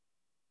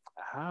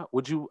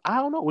 Would you? I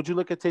don't know. Would you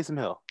look at Taysom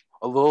Hill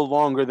a little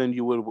longer than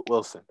you would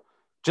Wilson,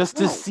 just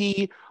to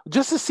see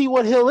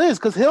what Hill is?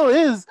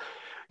 Because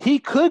he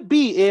could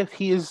be if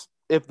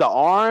the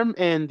arm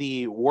and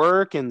the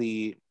work and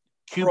the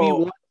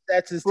QB1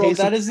 that's his Taysom.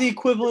 That is the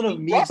equivalent of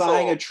me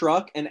buying a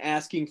truck and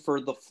asking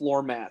for the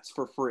floor mats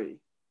for free.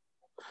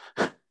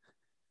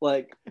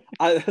 Like,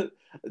 I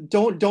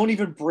don't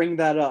even bring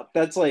that up.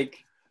 That's like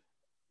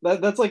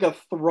a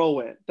throw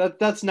in.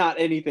 That's not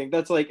anything.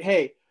 That's like,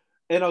 hey,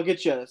 and I'll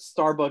get you a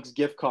Starbucks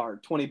gift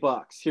card,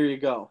 $20. Here you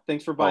go.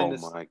 Thanks for buying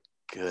this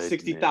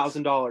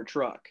 $60,000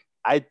 truck.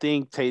 I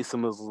think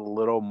Taysom is a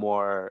little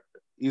more.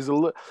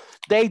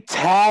 They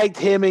tagged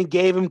him and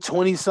gave him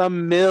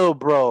 20-some mil,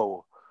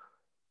 bro.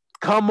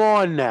 Come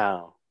on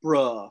now,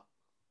 bruh.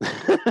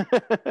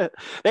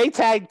 They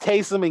tagged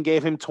Taysom and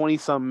gave him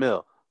 20-some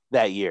mil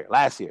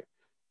last year.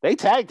 They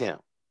tagged him.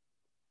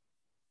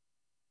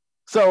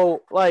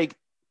 So, like,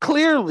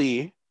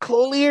 clearly,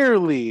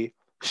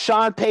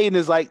 Sean Payton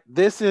is like,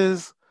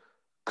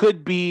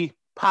 could be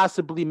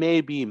possibly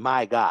maybe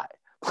my guy.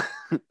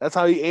 That's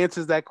how he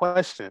answers that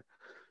question.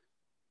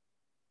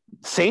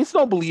 Saints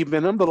don't believe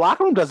in him. The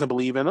locker room doesn't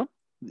believe in him.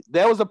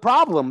 There was a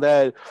problem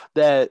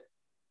that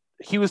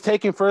he was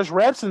taking first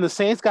reps, and the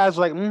Saints guys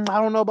were like,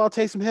 I don't know about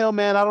Taysom Hill,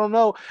 man. I don't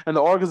know. And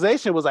the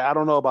organization was like, I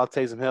don't know about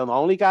Taysom Hill. And the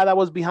only guy that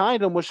was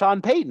behind him was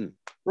Sean Payton.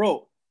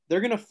 Bro,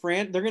 they're gonna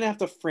have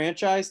to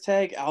franchise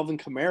tag Alvin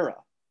Kamara.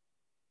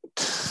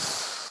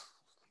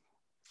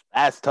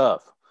 That's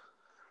tough.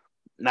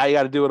 Now you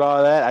got to do with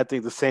all that. I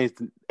think the Saints.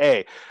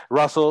 Hey,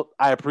 Russell,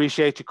 I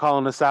appreciate you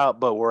calling us out,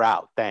 but we're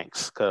out.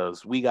 Thanks,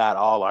 because we got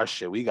all our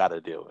shit we got to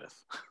deal with.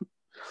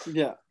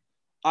 Yeah,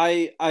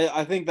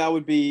 I think that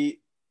would be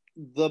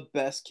the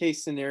best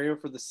case scenario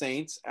for the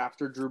Saints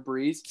after Drew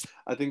Brees.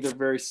 I think they're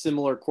very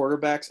similar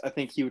quarterbacks. I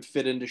think he would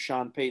fit into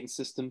Sean Payton's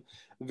system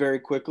very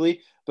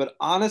quickly. But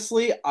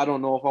honestly, I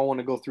don't know if I want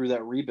to go through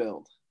that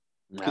rebuild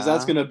because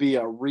that's going to be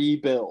a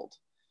rebuild.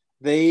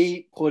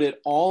 They put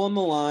it all on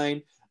the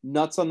line,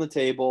 nuts on the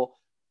table.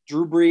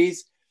 Drew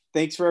Brees,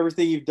 thanks for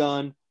everything you've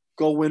done.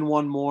 Go win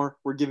one more.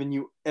 We're giving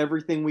you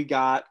everything we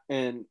got.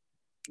 And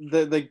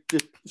they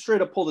just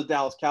straight up pulled the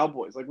Dallas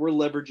Cowboys. Like, we're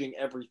leveraging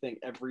everything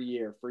every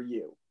year for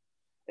you.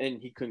 And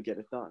he couldn't get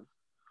it done.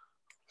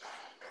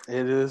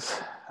 It is.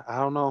 I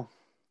don't know.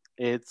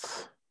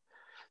 It's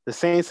the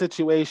same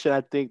situation.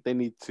 I think they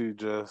need to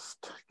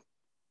just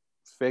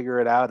figure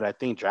it out. I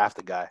think draft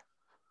a guy.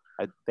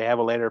 They have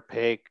a later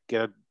pick.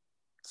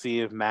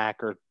 See if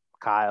Mac or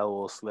Kyle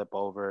will slip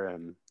over,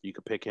 and you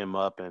could pick him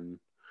up and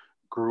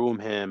groom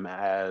him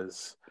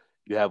as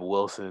you have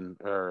Wilson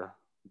or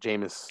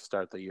Jameis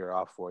start the year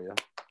off for you.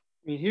 I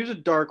mean, here's a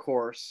dark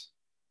horse: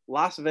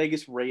 Las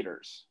Vegas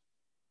Raiders.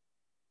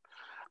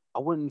 I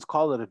wouldn't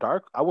call it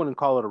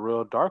a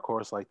real dark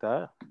horse like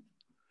that.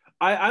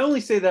 I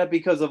only say that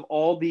because of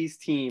all these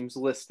teams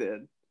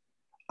listed.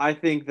 I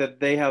think that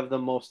they have the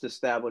most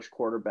established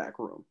quarterback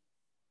room.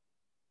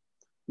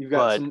 You've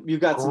got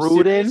Gruden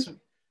some serious,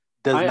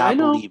 does not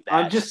believe that.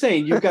 I'm just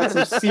saying you've got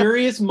some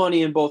serious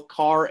money in both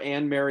Carr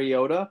and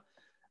Mariota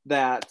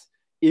that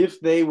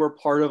if they were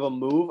part of a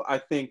move, I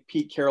think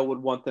Pete Carroll would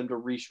want them to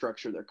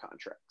restructure their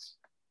contracts.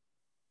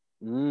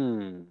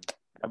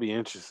 That'd be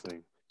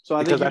interesting. So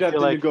I think you'd have to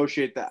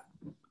negotiate that.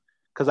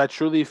 Because I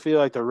truly feel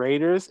like the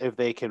Raiders, if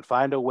they can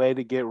find a way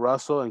to get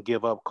Russell and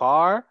give up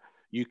Carr,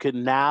 you could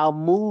now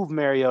move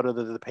Mariota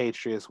to the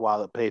Patriots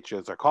while the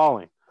Patriots are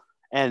calling.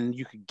 And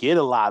you could get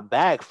a lot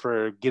back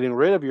for getting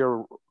rid of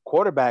your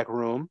quarterback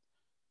room.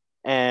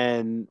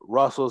 And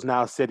Russell's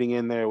now sitting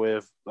in there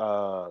with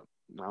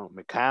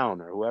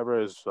McCown or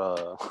whoever is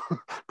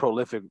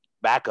prolific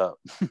backup.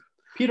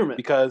 Peterman.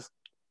 Because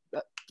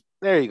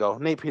there you go,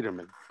 Nate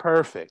Peterman.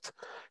 Perfect.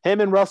 Him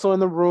and Russell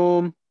in the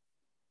room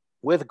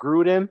with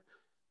Gruden.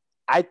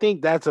 I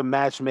think that's a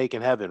match made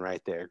in heaven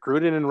right there.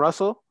 Gruden and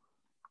Russell.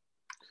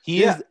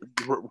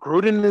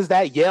 Gruden is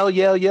that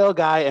yell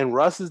guy, and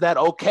Russ is that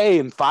okay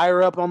and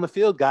fire up on the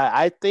field guy.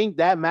 I think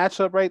that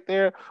matchup right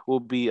there will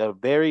be a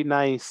very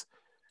nice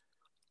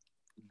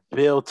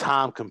Bill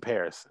Tom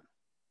comparison.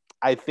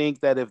 I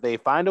think that if they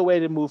find a way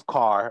to move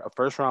Carr, a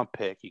first round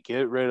pick, you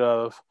get rid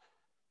of.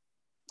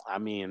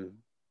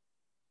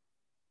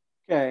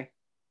 Okay.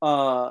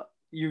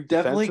 You've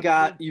definitely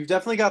got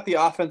the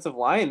offensive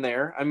line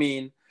there. I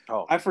mean,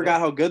 I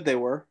forgot how good they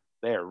were.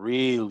 They're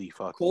really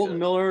fucking Colton good.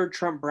 Miller,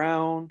 Trent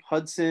Brown,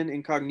 Hudson,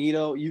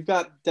 Incognito. You've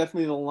got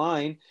definitely the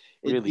line.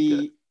 It'd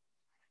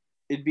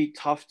be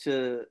tough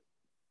to,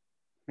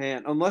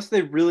 man, unless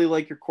they really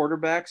like your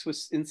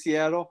quarterbacks in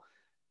Seattle,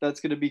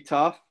 that's going to be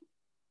tough.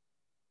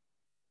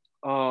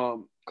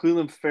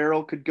 Cleveland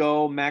Farrell could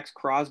go. Max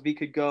Crosby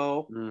could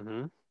go.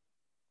 Mm-hmm.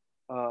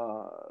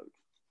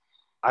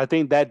 I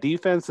think that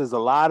defense is a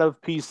lot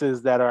of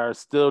pieces that are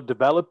still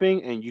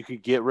developing, and you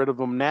could get rid of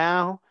them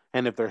now.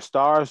 And if they're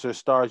stars,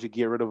 you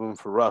get rid of them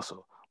for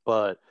Russell.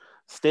 But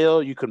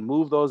still, you can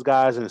move those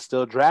guys and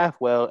still draft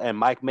well. And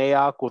Mike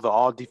Mayock with an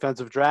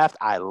all-defensive draft,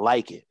 I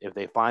like it if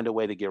they find a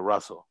way to get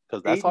Russell.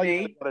 Because that's all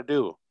you got to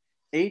do.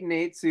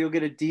 8-8, so you'll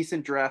get a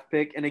decent draft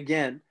pick. And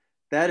again,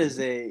 that is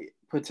a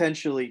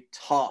potentially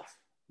tough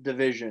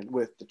division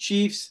with the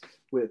Chiefs,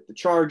 with the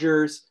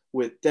Chargers,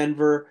 with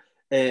Denver.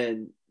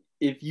 And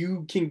if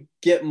you can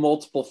get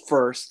multiple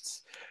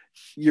firsts,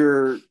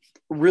 you're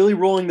really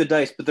rolling the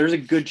dice, but there's a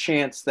good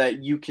chance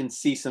that you can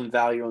see some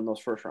value in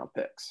those first round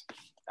picks.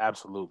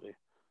 Absolutely.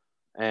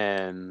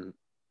 And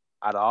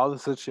out of all the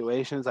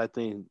situations, I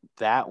think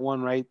that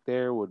one right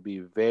there would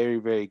be very,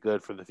 very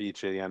good for the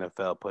future of the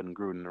NFL, putting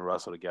Gruden and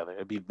Russell together.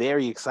 It'd be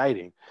very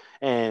exciting.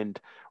 And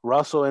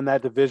Russell in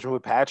that division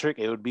with Patrick,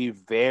 it would be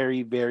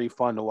very, very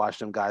fun to watch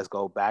them guys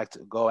go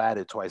at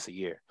it twice a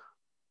year.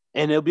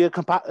 And it'll be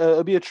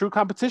a true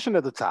competition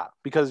at the top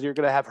because you're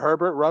going to have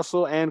Herbert,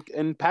 Russell,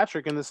 and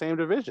Patrick in the same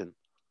division.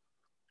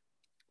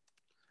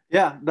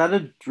 Yeah,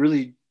 that'd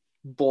really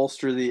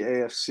bolster the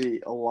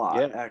AFC a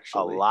lot,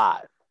 actually. A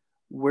lot.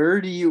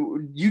 Where do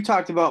you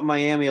talked about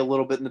Miami a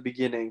little bit in the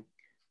beginning.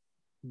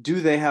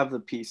 Do they have the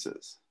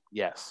pieces?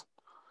 Yes.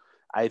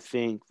 I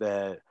think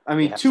that. I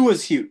mean,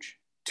 Tua's huge.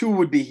 Tua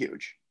would be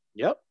huge.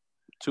 Yep.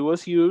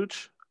 Tua's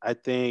huge. I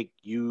think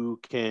you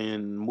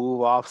can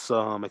move off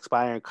some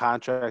expiring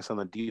contracts on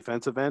the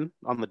defensive end.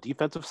 On the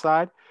defensive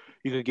side,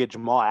 you could get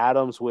Jamal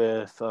Adams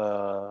with,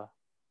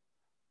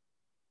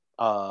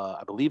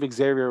 I believe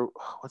Xavier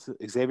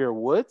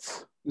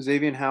Woods?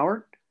 Xavier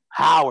Howard?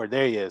 Howard,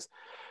 there he is.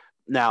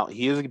 Now,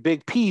 he is a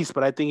big piece,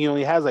 but I think he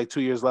only has like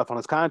 2 years left on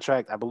his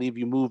contract. I believe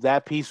you move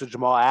that piece with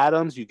Jamal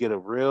Adams, you get a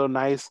real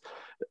nice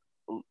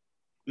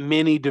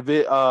mini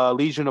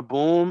Legion of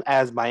Boom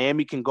as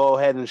Miami can go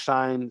ahead and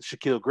shine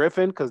Shaquille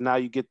Griffin because now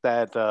you get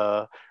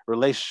that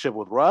relationship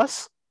with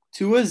Russ.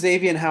 Tua,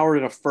 Xavier Howard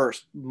in a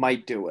first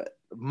might do it.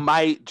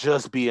 Might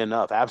just be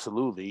enough.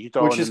 Absolutely.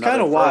 Which is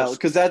kind of wild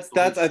because that's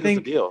I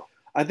think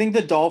I think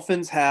the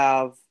Dolphins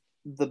have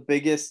the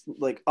biggest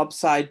like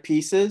upside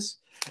pieces.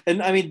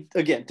 And I mean,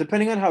 again,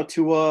 depending on how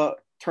Tua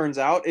turns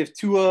out, if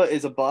Tua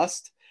is a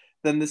bust,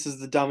 then this is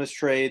the dumbest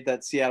trade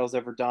that Seattle's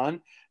ever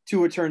done.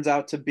 Tua turns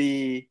out to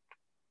be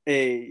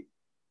a,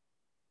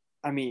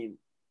 I mean,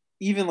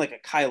 even like a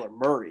Kyler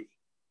Murray.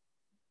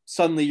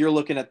 Suddenly you're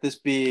looking at this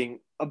being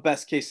a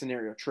best case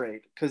scenario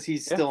trade because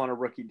he's still on a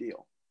rookie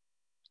deal.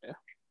 Yeah.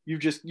 You've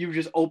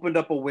just opened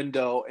up a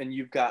window and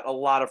you've got a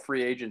lot of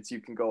free agents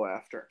you can go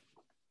after.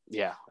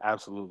 Yeah,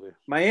 absolutely.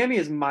 Miami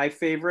is my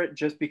favorite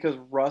just because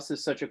Russ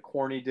is such a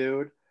corny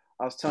dude.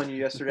 I was telling you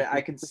yesterday,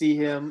 I can see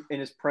him in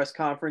his press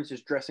conference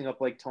just dressing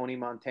up like Tony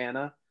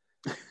Montana.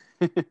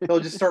 He'll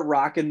just start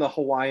rocking the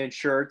Hawaiian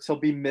shirts. He'll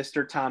be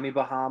Mr. Tommy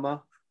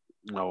Bahama.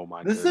 Oh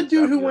my! This is a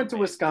dude who went to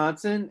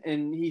Wisconsin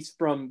and he's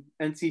from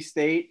NC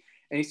State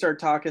and he started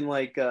talking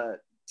like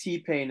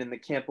T-Pain in the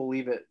 "Can't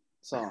Believe It"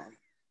 song.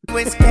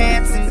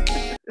 Wisconsin.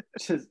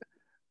 Just,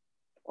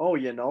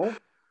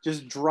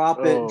 just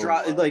drop it.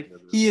 Drop it. Like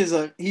he is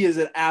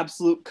an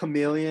absolute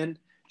chameleon.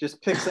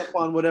 Just picks up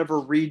on whatever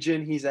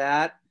region he's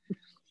at.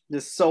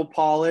 Just so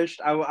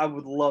polished. I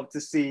would love to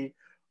see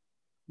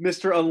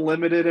Mr.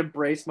 Unlimited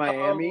embrace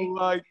Miami. Oh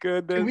my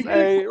goodness! Can we get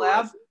a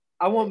collab?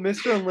 I want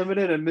Mr.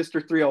 Unlimited and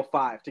Mr.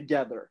 305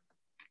 together.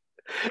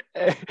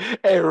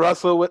 Hey,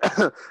 Russell with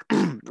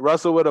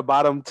a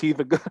bottom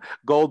teeth,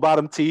 gold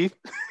bottom teeth.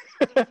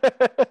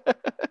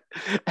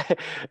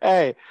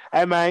 hey,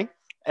 man.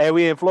 Hey,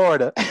 we in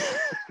Florida.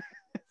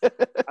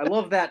 I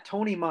love that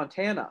Tony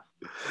Montana.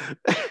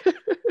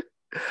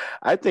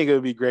 I think it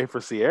would be great for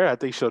Sierra. I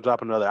think she'll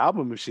drop another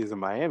album if she's in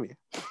Miami.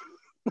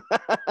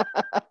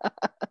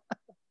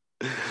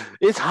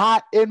 It's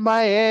hot in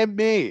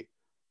Miami.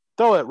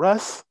 Throw it,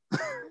 Russ.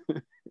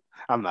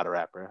 I'm not a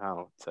rapper. I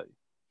don't tell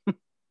you.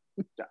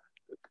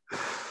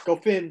 Go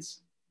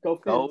Fins. Go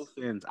Fins. Go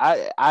Fins.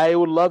 I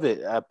would love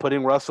it.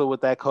 Putting Russell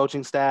with that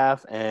coaching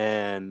staff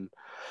and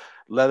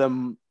let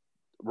him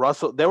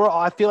Russell.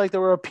 I feel like they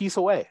were a piece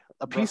away.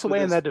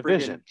 In that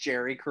division.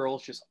 Jerry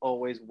curls just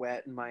always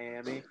wet in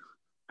Miami.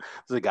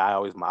 There's a guy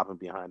always mopping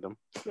behind him.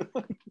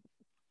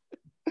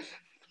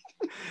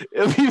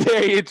 It'll be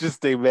very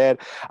interesting, man.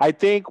 I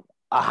think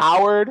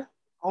Howard.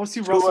 I want to see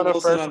Russell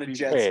Wilson on a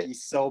jet ski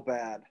so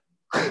bad.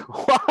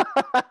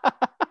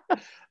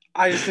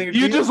 I just think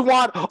you just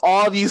want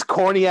all these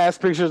corny ass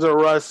pictures of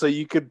Russ so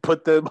you could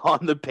put them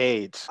on the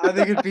page. I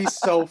think it'd be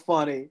so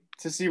funny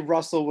to see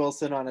Russell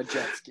Wilson on a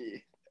jet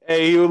ski.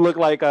 Hey, he would look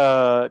like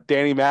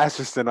Danny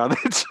Masterson on a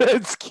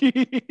jet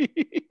ski.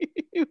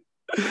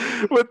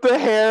 With the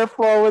hair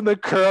flowing, the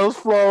curls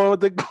flowing, with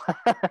the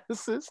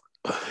glasses.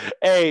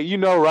 Hey,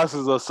 Russ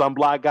is a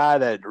sunblock guy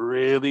that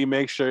really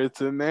makes sure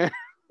it's in there.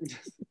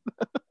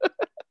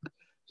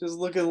 Just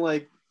looking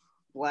like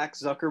Black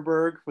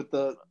Zuckerberg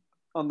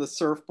on the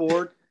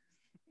surfboard.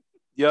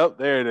 Yep,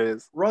 there it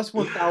is. Russ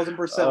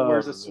 1000%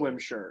 wears a swim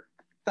shirt.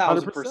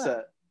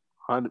 1000%.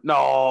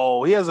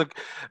 No, he has a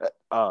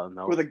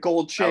no with a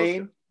gold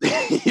chain.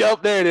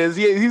 Yep, there it is.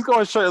 He's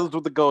going shirtless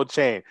with the gold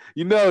chain.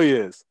 He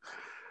is.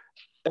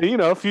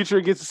 And,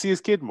 Future gets to see his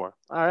kid more.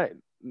 All right,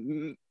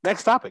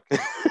 next topic.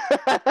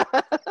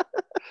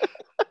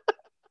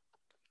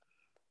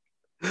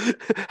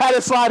 Had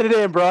to slide it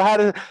in, bro.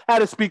 Had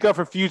to speak up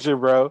for Future,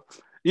 bro.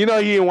 He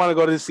didn't want to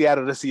go to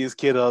Seattle to see his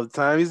kid all the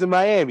time. He's in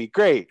Miami.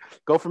 Great.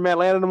 Go from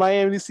Atlanta to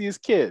Miami to see his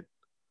kid.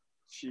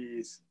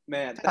 Jeez,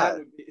 man, that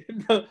would be.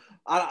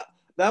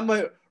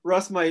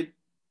 Russ might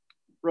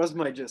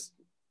just.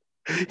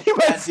 He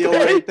might deal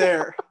right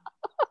there.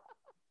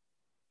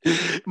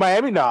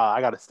 Miami, nah,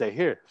 I gotta stay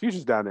here.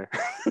 Future's down there.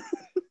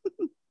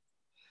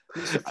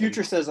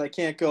 Future says I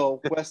can't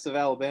go west of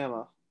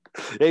Alabama.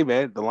 Hey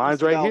man, the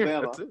line's right here.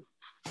 That's it.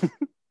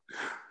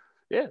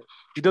 Yeah,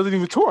 he doesn't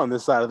even tour on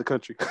this side of the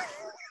country.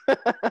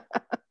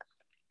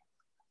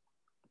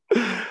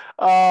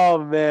 Oh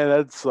man,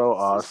 that's so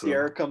awesome.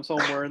 Sierra comes home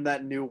wearing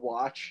that new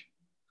watch,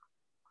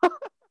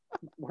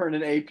 wearing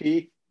an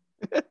AP.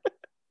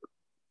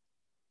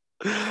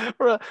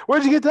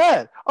 Where'd you get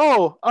that?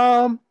 Oh,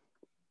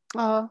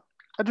 I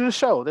did a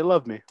show. They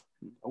love me.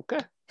 Okay.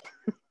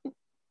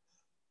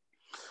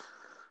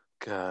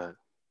 God,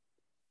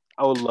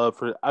 I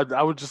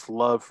would just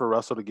love for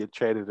Russell to get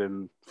traded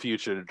and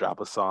Future to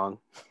drop a song.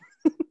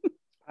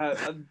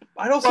 I'd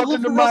also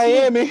love for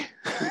Miami.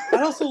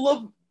 I'd also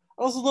love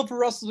for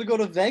Russell to go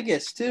to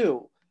Vegas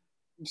too.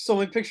 So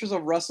many pictures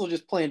of Russell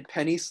just playing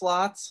penny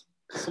slots.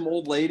 Some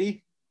old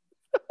lady.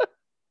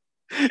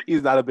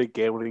 He's not a big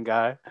gambling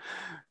guy.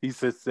 He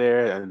sits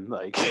there and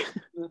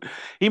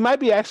he might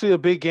be actually a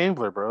big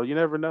gambler, bro. You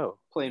never know.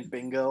 Playing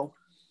bingo.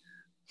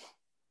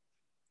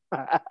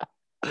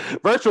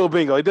 Virtual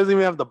bingo. He doesn't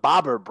even have the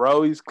bobber,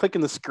 bro. He's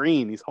clicking the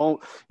screen. He's home.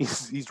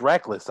 He's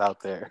reckless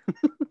out there.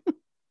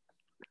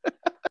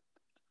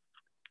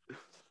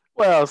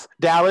 What else?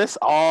 Dallas.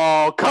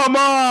 Oh, come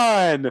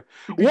on.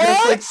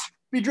 What?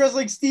 Be dressed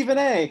like Stephen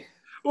A.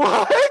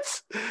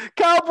 What?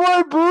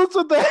 Cowboy boots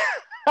with the.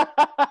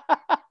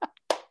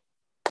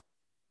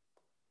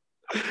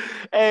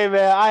 Hey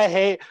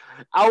man,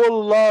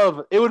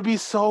 it would be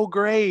so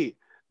great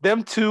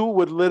them two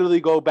would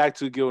literally go back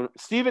to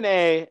Stephen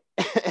A.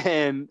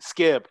 and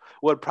Skip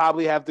would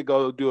probably have to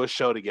go do a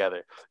show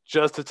together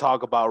just to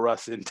talk about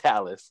Russ in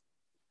Dallas.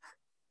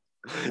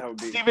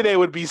 Stephen A.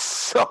 would be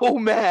so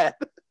mad.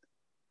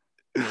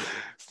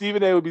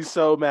 Stephen A. would be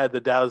so mad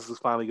that Dallas is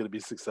finally going to be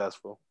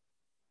successful.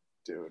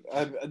 Dude,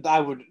 I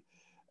would.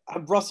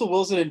 Russell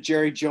Wilson and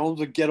Jerry Jones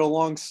would get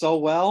along so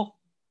well.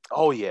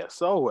 Oh yeah,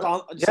 so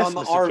well. It's on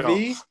the Mr. RV.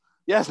 Jones.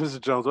 Yes, Mr.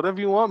 Jones. Whatever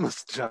you want,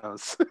 Mr.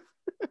 Jones.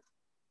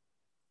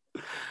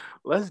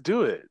 Let's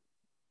do it.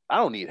 I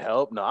don't need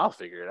help. No, I'll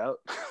figure it out.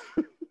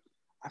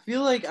 I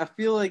feel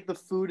like the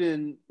food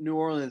in New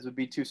Orleans would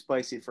be too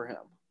spicy for him.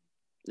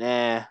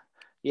 Nah.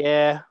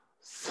 Yeah.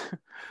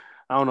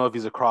 I don't know if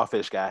he's a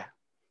crawfish guy.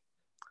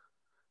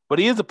 But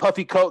he is a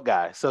puffy coat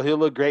guy, so he'll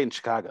look great in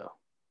Chicago.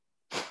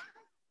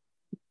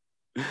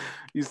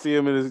 You see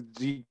him in his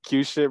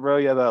GQ shit, bro?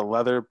 Yeah, that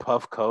leather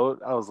puff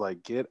coat. I was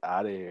like, get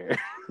out of here.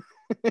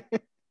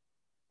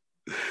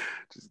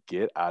 Just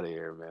get out of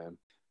here, man.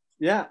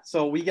 Yeah,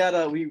 so we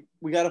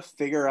gotta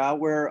figure out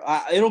where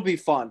it'll be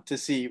fun to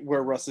see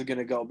where Russ is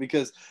gonna go,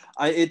 because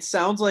it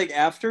sounds like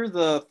after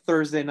the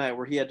Thursday night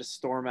where he had to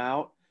storm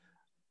out,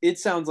 it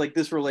sounds like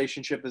this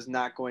relationship is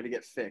not going to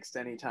get fixed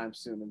anytime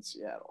soon in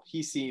Seattle.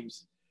 He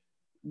seems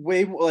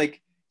way more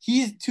like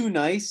he's too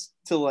nice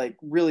to like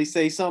really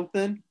say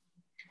something.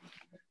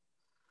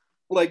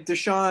 Like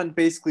Deshaun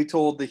basically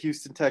told the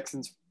Houston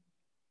Texans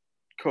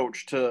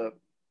coach to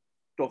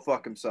go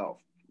fuck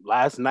himself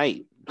last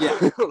night.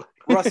 Yeah.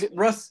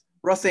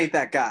 Russ ain't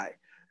that guy.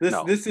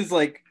 This is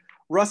like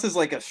Russ is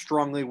like a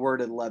strongly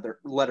worded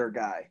letter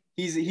guy.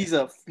 He's he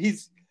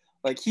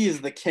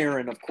is the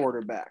Karen of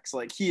quarterbacks.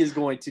 Like he is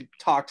going to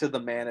talk to the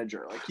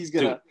manager. Like he's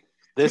gonna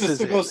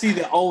go see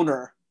the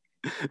owner.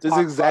 This is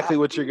exactly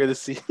what you're gonna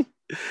see.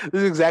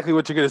 This is exactly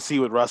what you're gonna see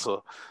with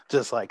Russell.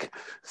 Just like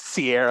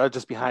Sierra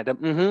just behind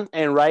him.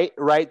 And write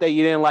that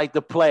you didn't like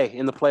the play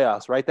in the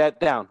playoffs. Write that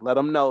down. Let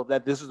them know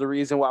that this is the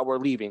reason why we're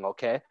leaving.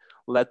 Okay.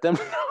 Let them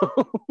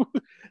know.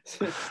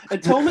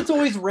 And tell them it's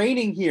always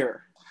raining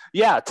here.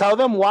 Yeah, tell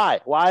them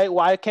why.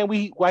 Why can't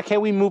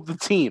we move the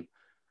team?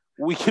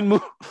 We can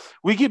move.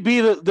 We could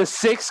be the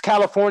sixth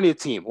California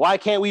team. Why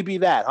can't we be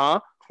that, huh?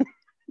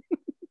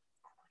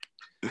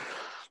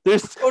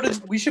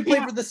 We should play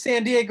for the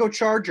San Diego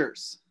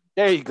Chargers.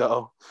 There you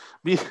go.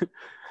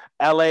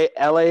 LA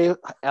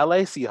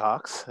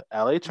Seahawks,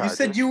 LA Chargers. You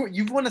said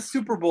you've won a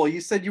Super Bowl. You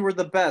said you were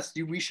the best.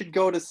 We should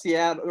go to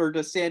Seattle or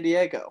to San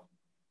Diego.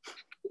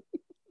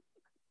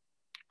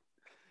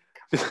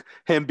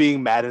 Him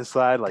being mad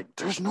inside, like,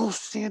 there's no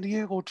San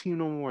Diego team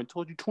no more. I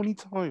told you 20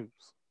 times.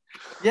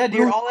 Yeah,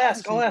 dude, I'll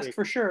ask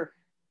for sure.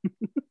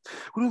 We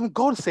don't even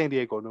go to San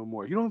Diego no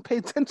more. You don't even pay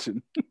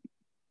attention.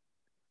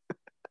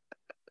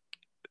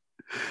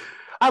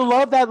 I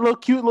love that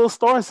cute little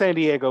store in San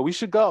Diego. We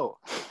should go.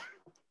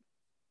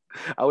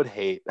 I would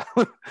hate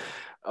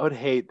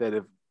that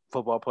if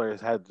football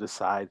players had to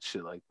decide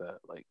shit like that.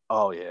 Like,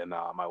 oh yeah,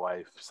 nah, my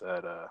wife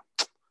said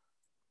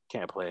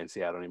can't play in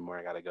Seattle anymore.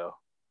 I gotta go.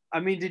 I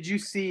mean, did you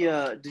see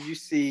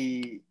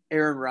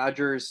Aaron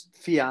Rodgers'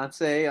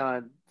 fiance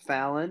on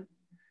Fallon?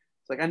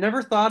 It's like, I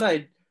never thought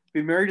I'd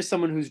be married to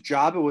someone whose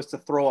job it was to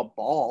throw a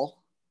ball.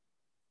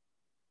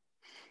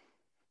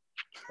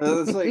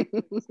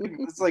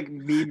 It's like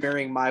me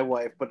marrying my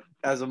wife, but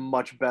as a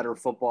much better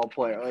football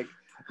player. Like,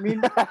 I mean,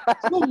 there's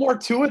a little more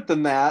to it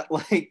than that.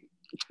 Like,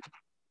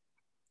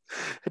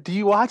 do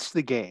you watch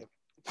the game?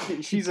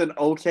 She's an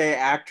okay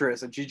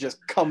actress, and she's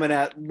just coming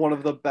at one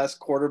of the best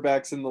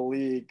quarterbacks in the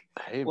league.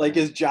 Hey, like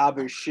his job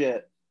is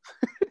shit.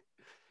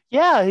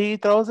 Yeah, he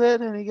throws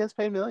it and he gets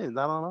paid millions.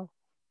 I don't know.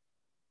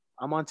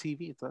 I'm on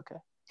TV. It's okay.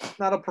 He's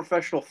not a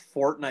professional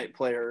Fortnite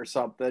player or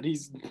something.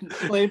 He's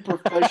playing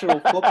professional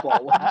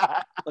football.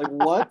 Like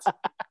what?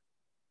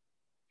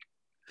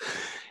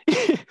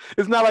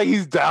 It's not like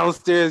he's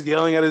downstairs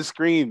yelling at his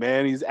screen,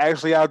 man. He's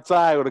actually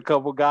outside with a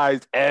couple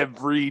guys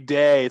every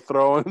day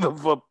throwing the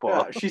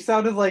football. Yeah, she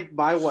sounded like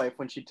my wife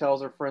when she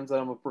tells her friends that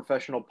I'm a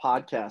professional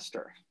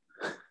podcaster.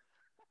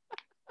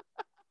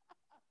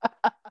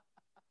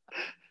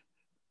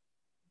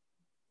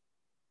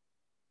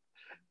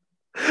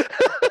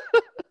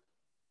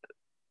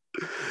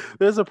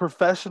 There's a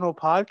professional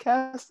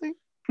podcasting?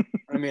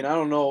 I mean, I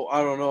don't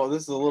know.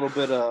 This is a little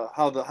bit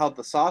how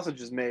the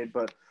sausage is made,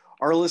 but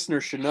our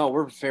listeners should know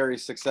we're very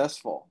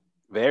successful.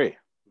 Very,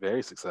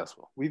 very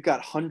successful. We've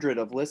got hundreds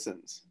of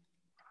listens.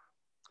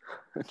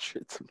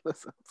 Hundreds of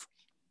listens.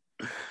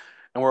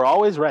 And we're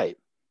always right.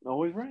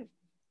 Always right.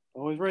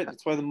 Always right.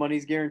 That's why the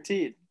money's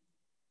guaranteed.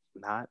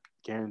 Not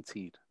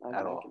guaranteed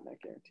at all.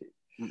 Not guaranteed.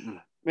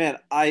 Mm-mm. Man,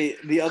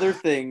 the other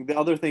thing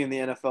in the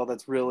NFL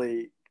that's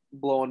really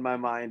blowing my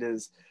mind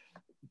is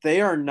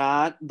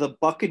the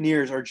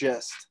Buccaneers are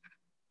just,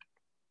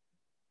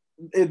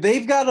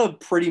 they've got to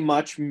pretty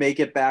much make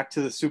it back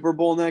to the Super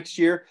Bowl next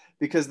year,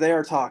 because they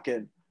are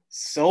talking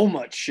so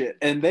much shit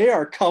and they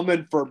are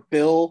coming for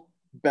Bill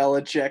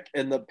Belichick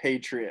and the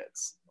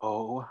Patriots.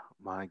 Oh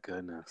my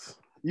goodness.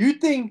 You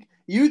think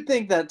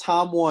that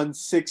Tom won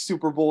 6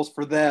 Super Bowls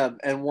for them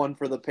and 1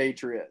 for the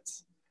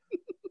Patriots?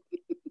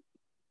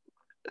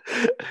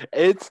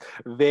 It's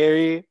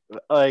very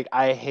like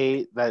I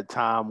hate that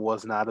Tom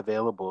was not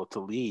available to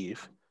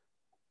leave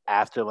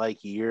after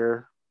like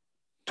year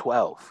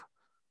 12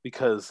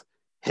 because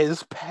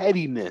his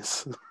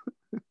pettiness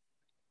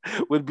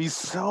would be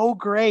so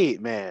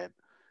great, man.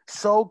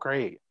 So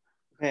great.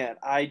 Man,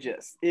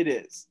 it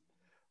is.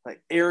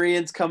 Like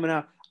Arians coming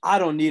out. I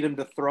don't need him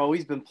to throw.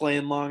 He's been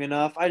playing long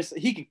enough.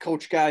 He can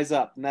coach guys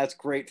up, and that's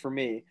great for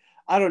me.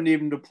 I don't need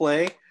him to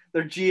play.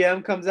 Their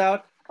GM comes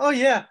out. Oh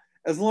yeah,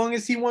 as long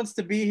as he wants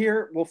to be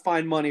here, we'll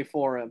find money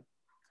for him.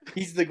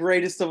 He's the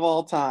greatest of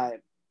all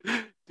time.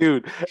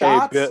 Dude,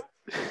 Shots, Bill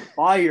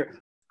fire.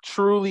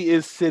 truly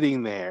is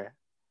sitting there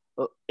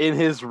in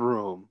his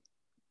room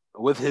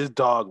with his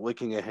dog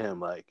looking at him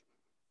like,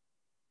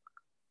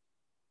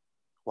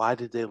 why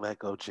did they let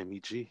go Jimmy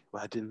G?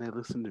 Why didn't they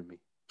listen to me?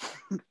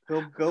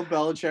 Bill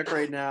Belichick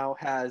right now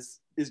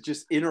is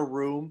just in a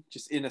room,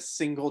 just in a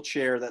single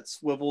chair that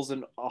swivels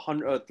in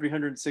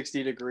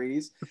 360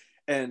 degrees,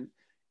 and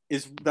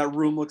that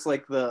room looks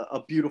like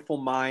A Beautiful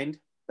Mind,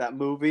 that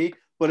movie,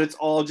 but it's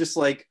all just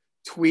like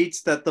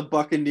tweets that the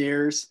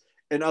Buccaneers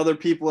and other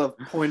people have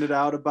pointed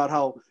out about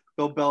how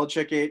Bill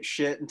Belichick ate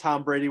shit and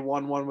Tom Brady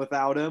won one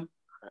without him.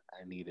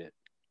 I need it.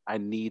 I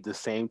need the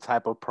same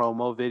type of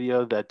promo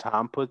video that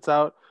Tom puts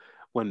out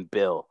when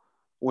Bill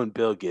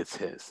gets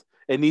his.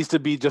 It needs to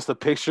be just a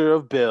picture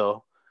of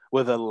Bill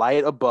with a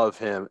light above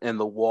him and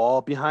the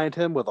wall behind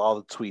him with all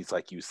the tweets,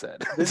 like you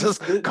said,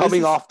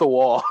 coming off the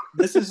wall.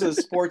 This is a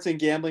sports and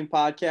gambling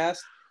podcast.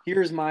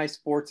 Here's my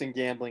sports and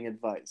gambling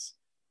advice.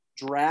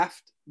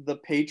 Draft the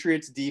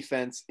Patriots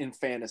defense in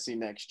fantasy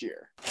next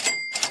year.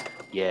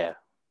 Yeah,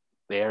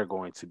 they are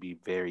going to be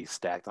very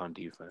stacked on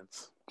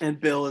defense. And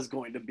Bill is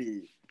going to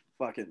be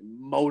fucking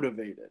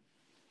motivated.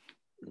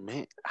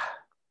 Man,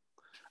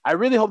 I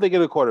really hope they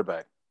get a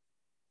quarterback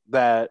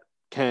that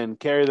can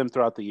carry them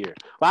throughout the year.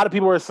 A lot of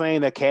people are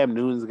saying that Cam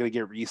Newton is going to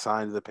get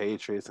re-signed to the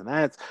Patriots, and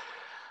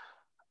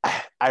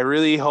I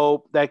really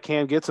hope that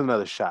Cam gets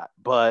another shot,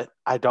 but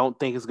I don't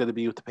think it's going to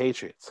be with the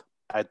Patriots.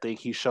 I think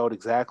he showed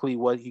exactly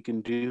what he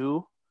can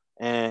do,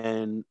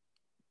 and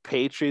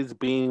Patriots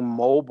being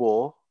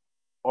mobile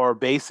or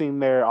basing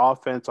their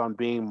offense on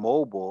being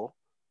mobile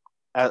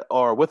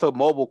or with a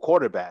mobile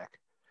quarterback,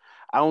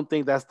 I don't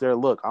think that's their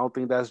look. I don't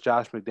think that's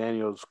Josh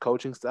McDaniels'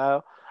 coaching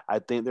style. I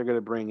think they're going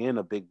to bring in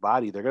a big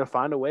body. They're going to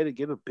find a way to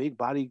get a big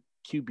body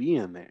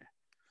QB in there.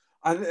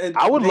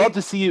 I would love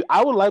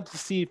to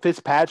see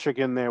Fitzpatrick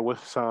in there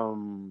with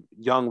some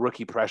young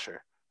rookie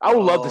pressure. I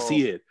would love to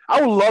see it.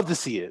 I would love to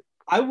see it.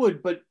 I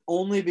would, but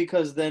only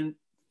because then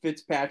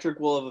Fitzpatrick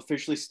will have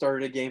officially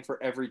started a game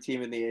for every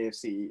team in the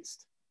AFC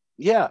East.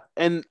 Yeah,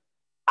 and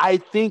I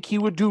think he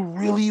would do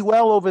really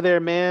well over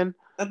there, man.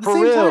 At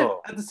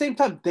the same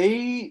time,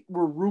 they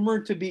were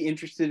rumored to be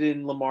interested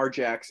in Lamar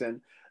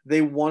Jackson.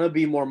 They want to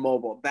be more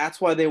mobile. That's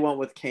why they went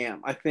with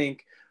Cam. I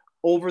think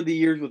over the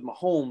years with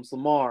Mahomes,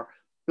 Lamar,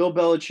 Bill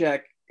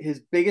Belichick, his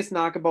biggest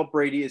knock about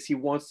Brady is he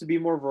wants to be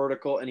more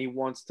vertical and he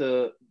wants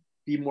to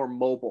be more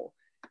mobile.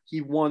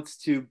 He wants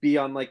to be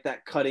on like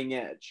that cutting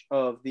edge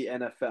of the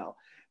NFL.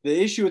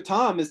 The issue with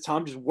Tom is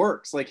Tom just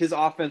works. Like his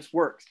offense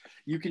works.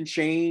 You can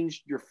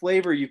change your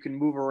flavor. You can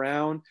move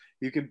around.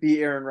 You can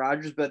be Aaron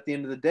Rodgers. But at the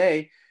end of the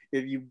day,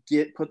 if you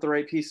put the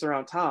right piece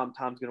around Tom's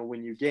going to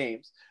win you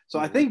games. So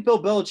I think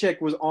Bill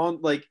Belichick was on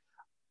like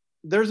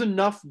there's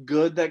enough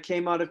good that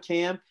came out of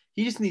Cam.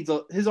 He just needs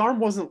his arm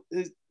wasn't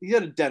he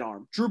had a dead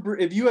arm.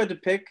 If you had to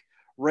pick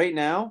right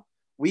now,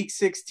 week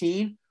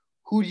 16,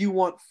 who do you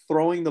want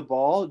throwing the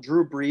ball,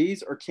 Drew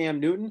Brees or Cam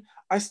Newton?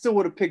 I still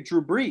would have picked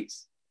Drew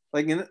Brees.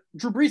 Like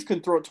Drew Brees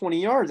can throw it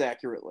 20 yards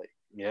accurately.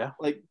 Yeah.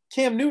 Like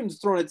Cam Newton's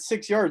throwing it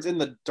 6 yards in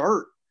the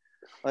dirt.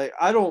 Like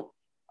I don't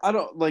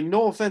like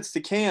no offense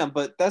to Cam,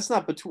 but that's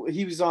not between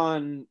he was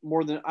on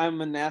I'm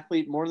an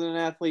athlete, more than an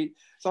athlete.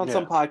 It's on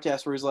some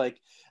podcast where he's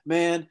like,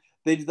 man,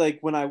 they like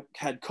when I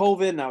had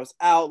COVID and I was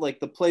out,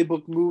 like the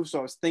playbook moved, so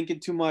I was thinking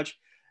too much.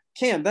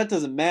 Cam, that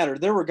doesn't matter.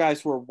 There were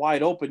guys who were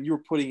wide open. You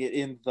were putting it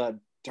in the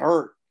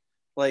dirt.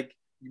 Like,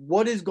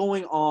 what is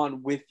going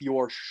on with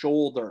your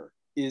shoulder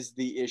is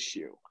the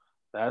issue.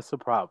 That's the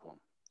problem.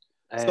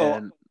 And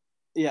so,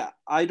 yeah,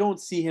 I don't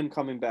see him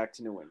coming back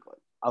to New England.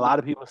 A lot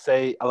of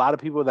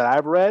people that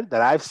I've read,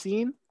 that I've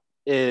seen,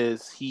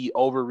 is he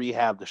over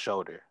rehabbed the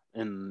shoulder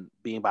and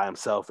being by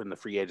himself in the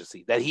free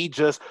agency. That he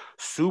just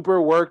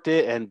super worked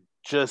it and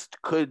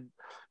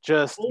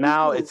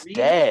now it's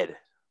dead.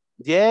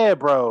 Yeah,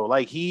 bro.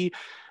 Like he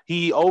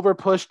over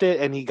pushed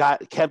it and he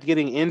kept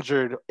getting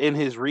injured in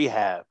his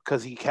rehab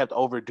because he kept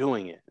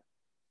overdoing it.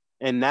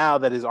 And now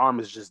that his arm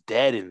is just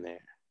dead in there.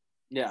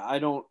 Yeah,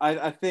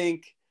 I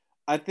think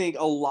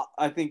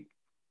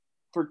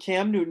for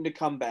Cam Newton to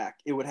come back,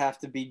 it would have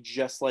to be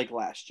just like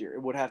last year.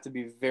 It would have to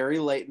be very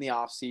late in the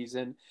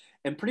offseason,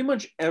 and pretty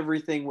much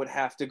everything would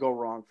have to go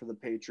wrong for the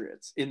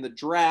Patriots in the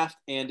draft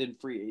and in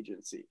free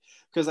agency,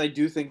 because I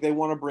do think they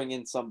want to bring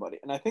in somebody,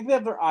 and I think they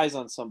have their eyes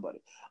on somebody.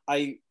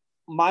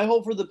 My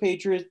hope for the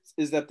Patriots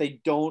is that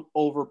they don't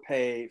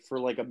overpay for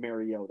like a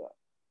Mariota.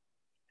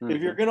 Mm-hmm.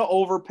 If you're going to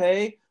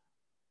overpay,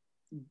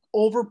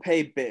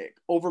 overpay big,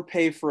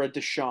 overpay for a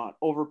Deshaun,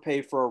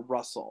 overpay for a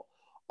Russell,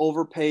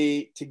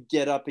 overpay to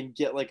get up and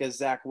get like a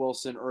Zach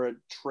Wilson or a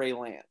Trey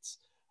Lance.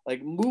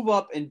 Like move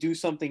up and do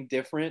something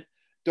different.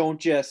 Don't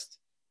just,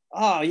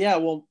 oh yeah,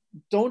 well,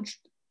 don't.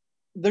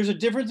 There's a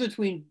difference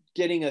between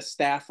getting a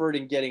Stafford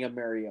and getting a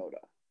Mariota.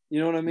 You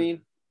know what I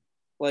mean?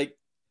 Like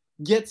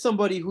get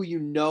somebody who you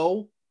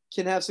know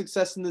can have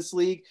success in this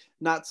league,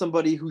 not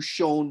somebody who's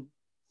shown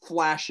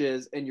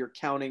flashes and you're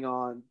counting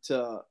on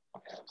to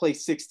play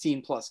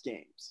 16 plus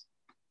games.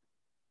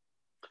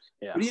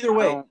 Yeah. But either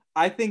way,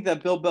 I think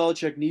that Bill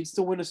Belichick needs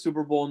to win a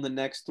Super Bowl in the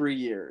next 3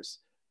 years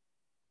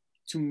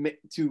to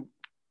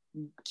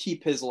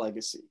keep his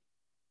legacy.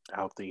 I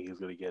don't think he's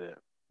going to get it.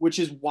 Which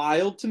is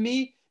wild to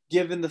me,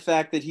 given the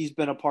fact that he's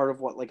been a part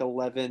of like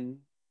 11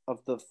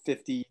 of the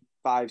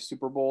 55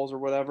 Super Bowls or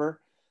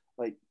whatever.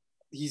 Like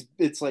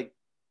it's like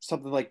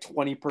something like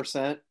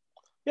 20%.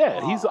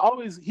 Yeah, he's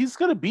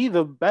going to be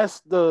the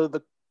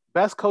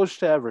best coach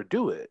to ever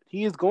do it.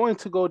 He is going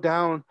to go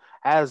down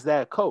as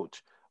that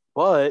coach,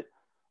 but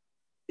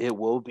it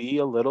will be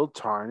a little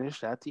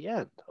tarnished at the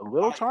end. A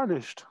little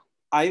tarnished.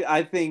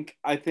 I think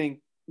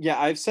yeah,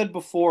 I've said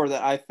before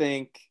that I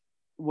think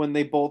when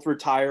they both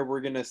retire,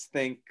 we're going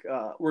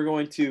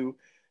to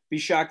be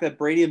shocked that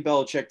Brady and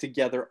Belichick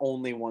together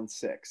only won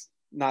 6.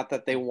 Not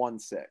that they won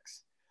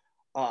 6.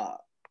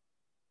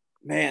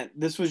 Man,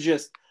 this was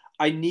just,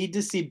 I need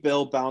to see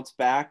Bill bounce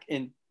back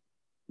and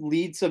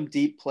lead some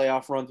deep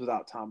playoff runs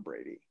without Tom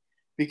Brady,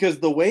 because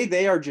the way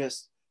they are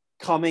just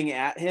coming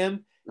at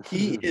him,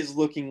 he is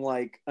looking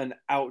like an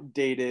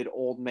outdated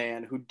old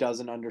man who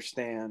doesn't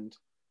understand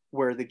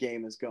where the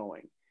game is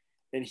going.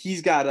 And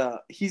he's got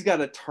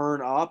to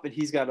turn up, and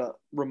he's got to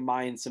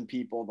remind some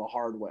people the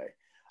hard way.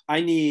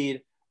 I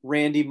need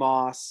Randy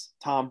Moss,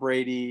 Tom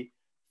Brady,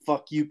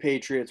 fuck you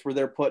Patriots, where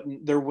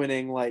they're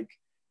winning like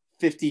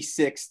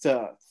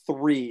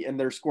 56-3 and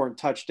they're scoring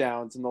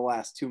touchdowns in the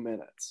last 2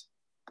 minutes.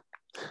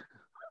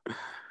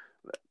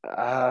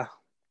 I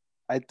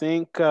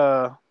think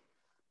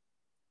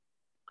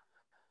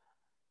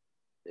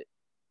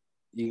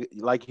you,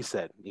 like you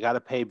said, you got to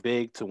pay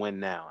big to win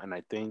now, and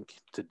I think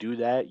to do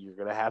that, you're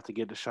gonna have to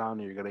get Deshaun,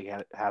 or you're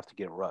gonna have to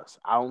get Russ.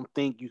 I don't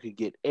think you could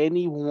get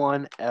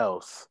anyone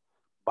else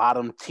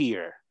bottom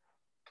tier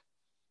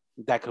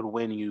that could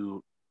win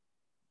you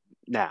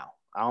now.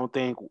 I don't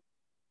think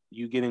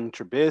you getting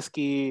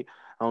Trubisky.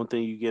 I don't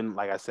think you getting,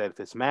 like I said,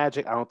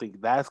 Fitzmagic. I don't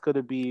think that's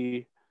gonna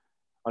be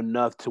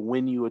enough to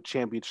win you a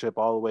championship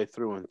all the way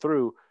through and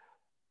through.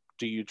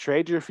 Do you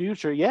trade your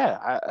future?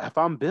 Yeah. If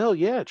I'm Bill,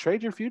 yeah,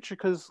 trade your future,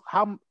 because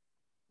how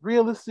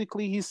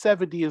realistically he's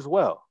 70 as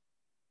well.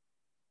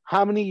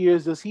 How many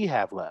years does he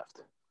have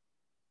left?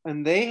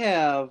 And they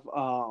have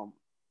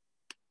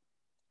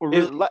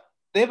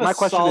they have a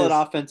solid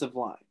offensive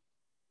line.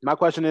 My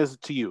question is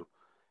to you: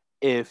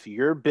 if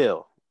you're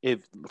Bill,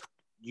 if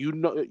you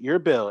know you're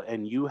Bill,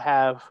 and you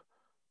have,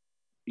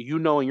 in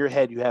your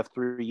head you have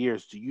 3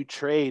 years, do you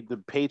trade the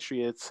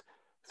Patriots'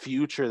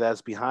 future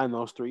that's behind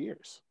those 3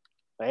 years?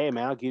 Hey,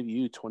 man, I'll give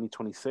you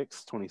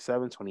 2026,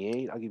 27,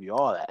 28. I'll give you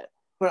all that.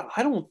 But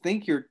I don't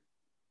think you're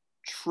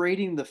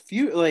trading the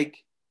future.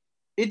 Like,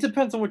 it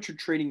depends on what you're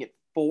trading it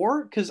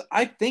for. Because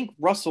I think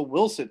Russell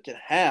Wilson can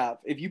have,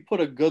 if you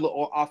put a good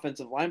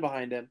offensive line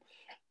behind him,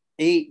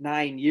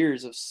 8-9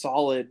 years of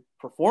solid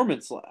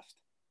performance left.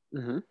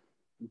 Mm-hmm.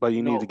 But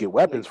you need to get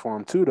weapons for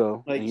him too,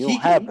 though. Like, and you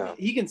don't have them.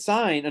 He can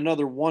sign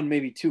another 1,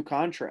 maybe 2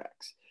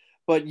 contracts.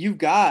 But you've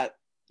got,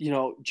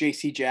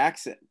 J.C.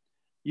 Jackson.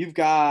 You've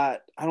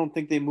got, I don't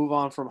think they move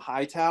on from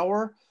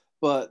Hightower,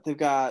 but they've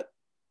got,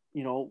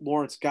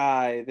 Lawrence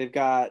Guy. They've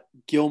got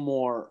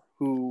Gilmore,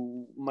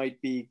 who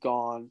might be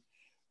gone.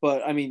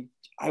 But, I mean,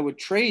 I would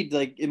trade.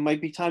 Like, it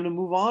might be time to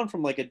move on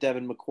from, like, a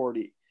Devin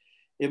McCourty.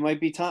 It might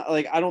be time.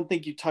 Like, I don't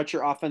think you touch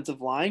your offensive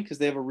line because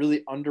they have a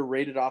really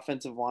underrated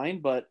offensive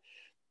line. But,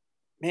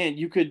 man,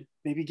 you could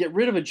maybe get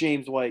rid of a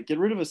James White, get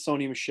rid of a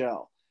Sony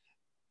Michel.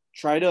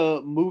 Try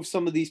to move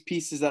some of these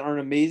pieces that aren't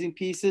amazing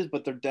pieces,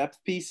 but they're depth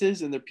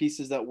pieces and they're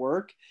pieces that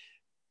work.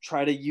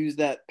 Try to use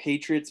that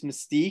Patriots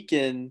mystique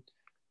and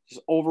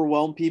just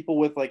overwhelm people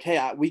with like,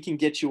 hey, we can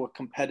get you a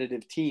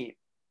competitive team,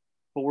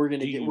 but we're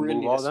gonna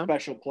need a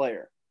special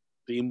player.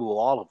 Do you move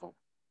all of them?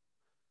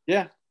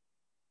 Yeah.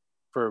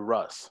 For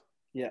Russ.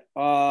 Yeah.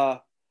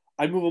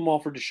 I'd move them all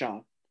for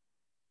Deshaun.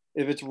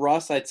 If it's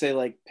Russ, I'd say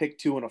like pick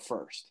 2 and a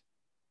first.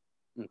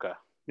 Okay.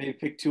 Maybe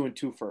pick 2 and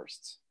 2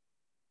 firsts.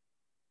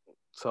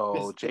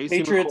 So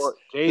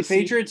the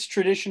Patriots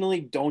traditionally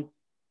don't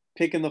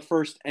pick in the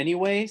first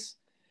anyways,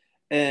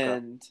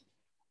 and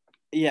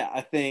yeah,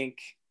 I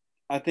think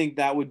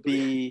that would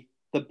be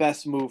the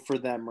best move for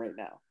them right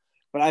now.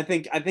 But I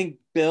think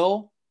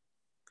Bill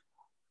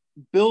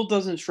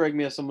doesn't strike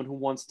me as someone who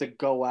wants to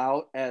go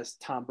out as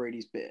Tom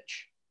Brady's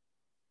bitch.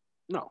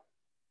 No,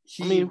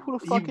 who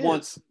the fuck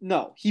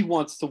he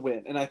wants to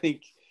win, and I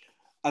think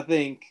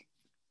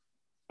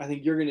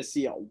you're going to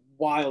see a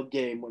wild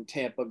game when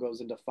Tampa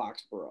goes into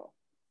Foxborough.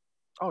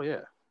 Oh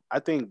yeah, I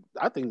think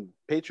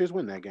Patriots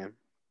win that game.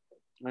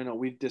 I know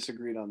we've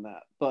disagreed on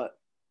that, but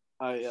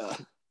I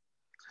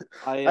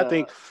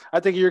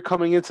think you're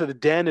coming into the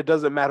Den. It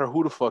doesn't matter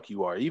who the fuck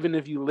you are, even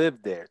if you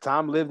lived there.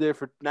 Tom lived there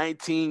for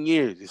 19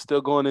 years. You're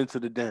still going into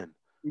the Den.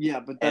 Yeah,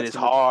 but and it's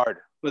hard.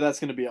 But that's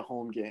gonna be a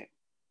home game.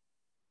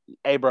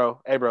 Hey,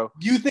 bro.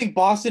 Do you think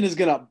Boston is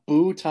gonna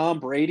boo Tom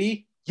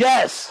Brady?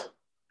 Yes.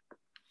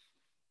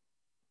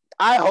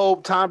 I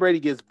hope Tom Brady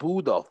gets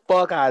booed the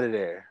fuck out of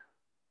there.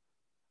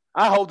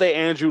 I hope they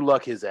Andrew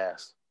Luck his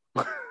ass.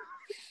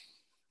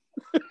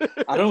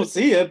 I don't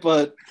see it,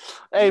 but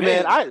hey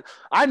man,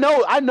 I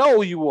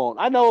know you won't.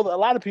 I know a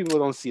lot of people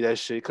don't see that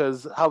shit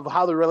because of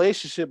how the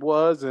relationship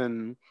was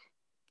and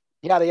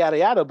yada yada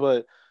yada.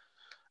 But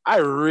I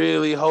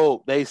really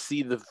hope they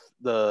see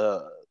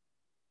the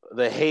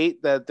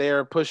hate that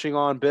they're pushing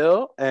on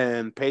Bill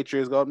and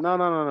Patriots go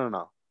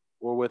no.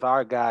 We're with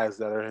our guys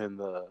that are in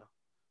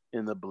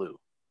the blue.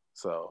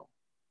 So,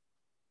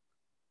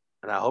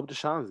 and I hope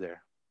Deshaun's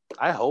there.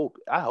 I hope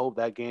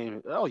that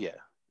game. Oh yeah,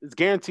 it's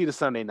guaranteed a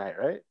Sunday night,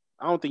 right?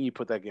 I don't think you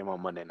put that game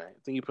on Monday night. I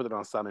think you put it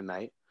on Sunday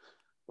night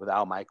with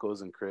Al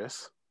Michaels and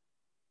Chris.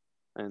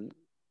 And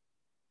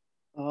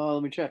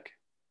let me check.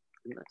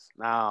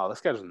 No, the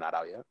schedule's not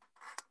out yet.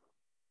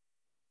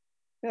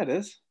 Yeah, it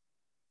is.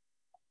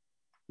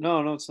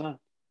 No, it's not.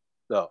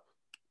 No.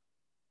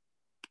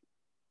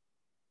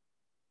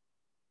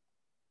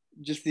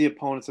 Just the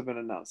opponents have been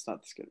announced,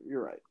 not the schedule.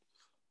 You're right.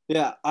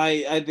 Yeah,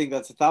 I think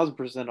that's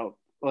 1,000%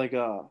 like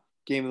a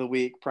game of the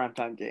week,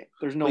 primetime game.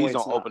 There's no way.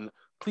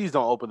 Please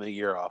don't open the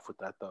year off with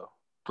that though.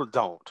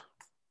 Don't.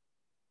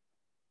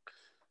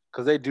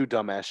 Because they do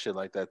dumbass shit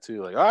like that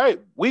too. Like, all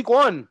right, week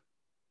 1,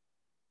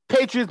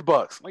 Patriots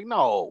Bucks. Like,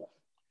 no.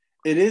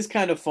 It is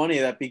kind of funny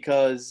that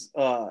because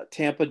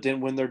Tampa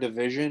didn't win their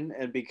division,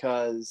 and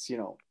because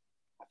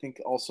I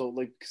think also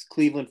like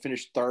Cleveland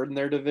finished 3rd in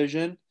their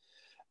division,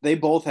 they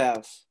both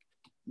have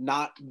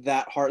not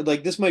that hard.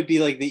 Like this might be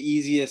like the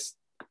easiest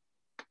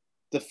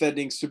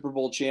defending Super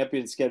Bowl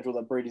champion schedule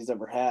that Brady's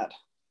ever had.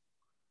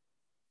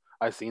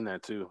 I've seen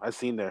that too.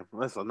 That's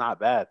not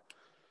bad.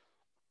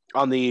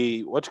 On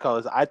the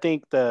I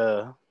think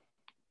the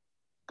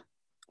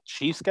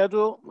Chiefs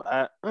schedule.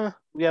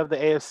 We have the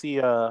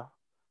AFC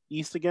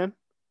East again,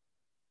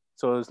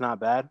 so it's not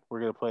bad.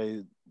 We're gonna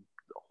play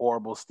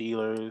horrible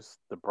Steelers,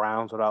 the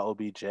Browns without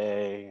OBJ,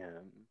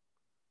 and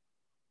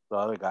the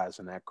other guys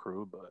in that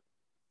crew. But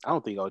I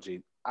don't think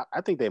OG. I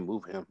think they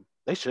move him.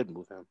 They should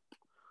move him.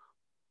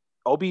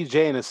 OBJ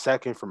in a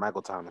second for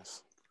Michael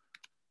Thomas.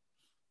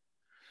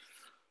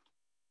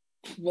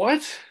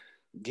 What?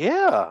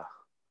 Yeah.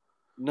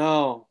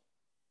 No.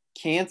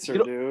 Cancer,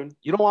 dude.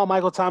 You don't want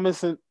Michael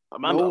Thomas and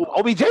no.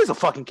 OBJ's a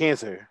fucking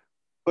cancer.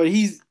 But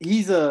he's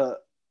a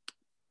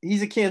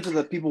cancer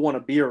that people want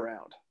to be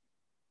around.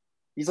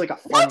 He's like a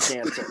fun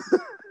cancer.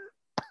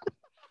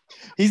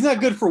 He's not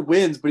good for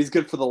wins, but he's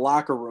good for the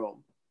locker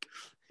room.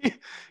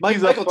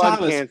 Michael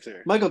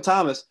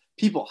Thomas,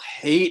 people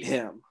hate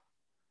him.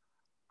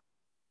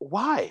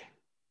 Why?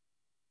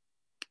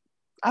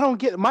 I don't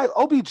get it. My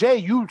OBJ,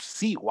 you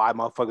see why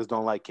motherfuckers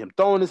don't like him.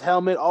 Throwing his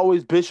helmet,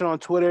 always bitching on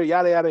Twitter,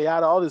 yada, yada,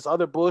 yada, all this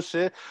other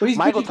bullshit. But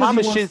Michael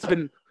Thomas shit's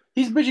been...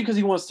 He's bitching because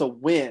he wants to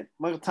win.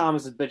 Michael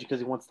Thomas is bitching because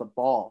he wants the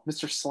ball.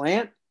 Mr.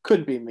 Slant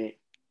couldn't be me.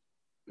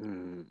 I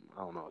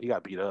don't know. He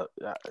got beat up.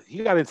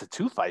 He got into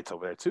 2 fights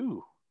over there,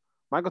 too.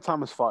 Michael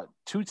Thomas fought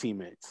 2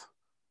 teammates.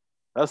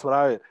 That's what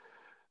I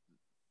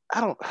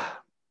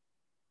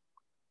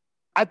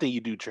think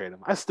you do trade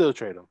him. I still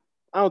trade him.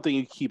 I don't think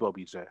you keep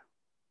OBJ.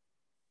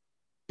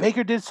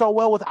 Baker did so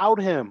well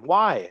without him.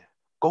 Why?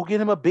 Go get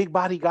him a big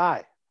body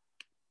guy.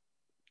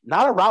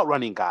 Not a route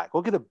running guy.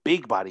 Go get a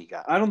big body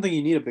guy. I don't think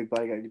you need a big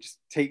body guy.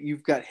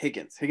 You've got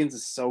Higgins. Higgins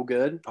is so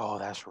good. Oh,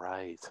 that's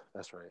right.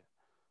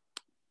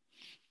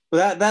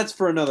 But that's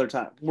for another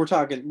time. We're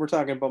talking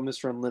about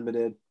Mr.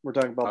 Unlimited. We're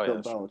talking about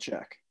Bill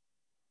Belichick.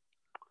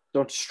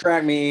 Don't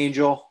distract me,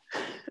 Angel.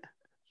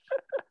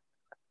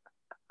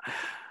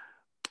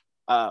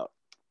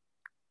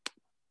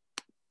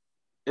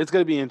 It's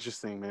going to be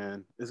interesting,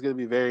 man. It's going to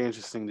be very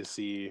interesting to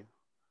see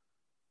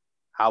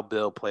how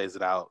Bill plays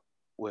it out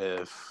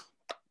with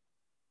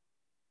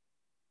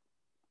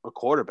a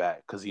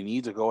quarterback, because he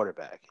needs a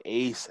quarterback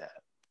ASAP.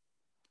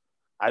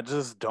 I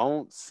just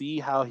don't see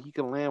how he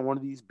can land one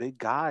of these big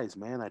guys,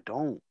 man. I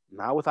don't.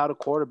 Not without a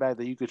quarterback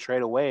that you could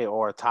trade away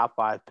or a top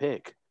 5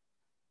 pick.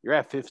 You're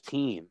at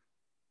 15.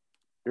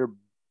 You're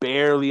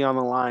barely on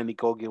the line to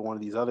go get one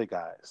of these other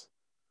guys.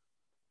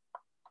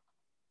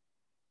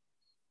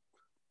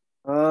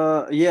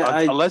 Unless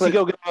you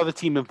go get another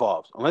team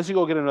involved.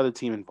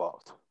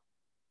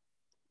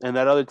 And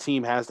that other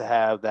team has to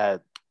have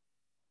that,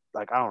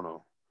 like, I don't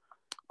know.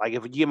 Like,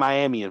 if you get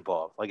Miami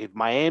involved. Like, if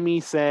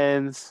Miami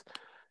sends...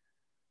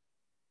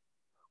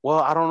 Well,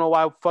 I don't know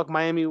why fuck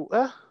Miami.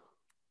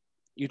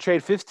 You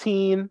trade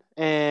 15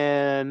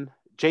 and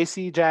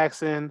J.C.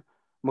 Jackson,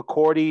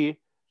 McCourty,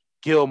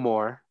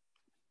 Gilmore,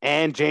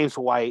 and James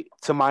White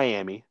to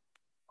Miami.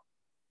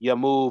 You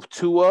move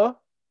Tua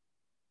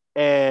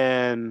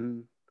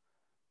and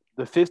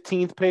the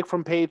 15th pick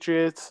from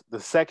Patriots, the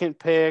 2nd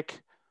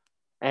pick,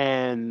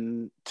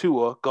 and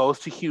Tua goes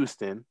to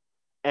Houston.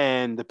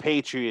 and the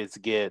Patriots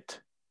get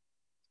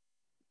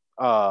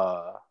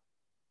uh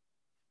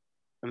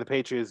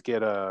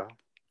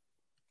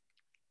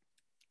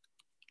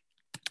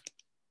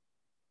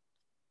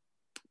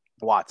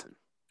Watson.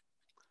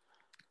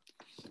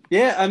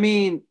 Yeah, I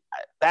mean,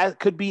 That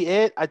could be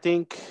it. I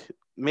think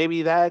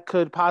maybe that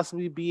could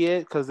possibly be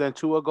it because then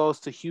Tua goes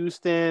to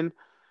Houston.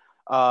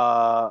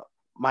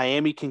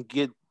 Miami can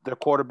get their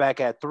quarterback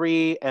at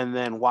 3, and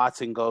then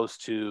Watson goes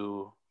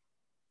to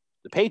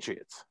the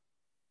Patriots.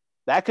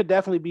 That could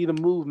definitely be the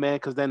move, man,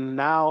 because then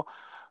now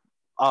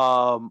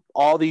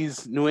all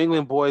these New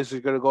England boys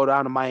are going to go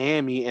down to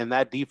Miami, and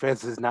that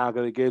defense is now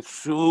going to get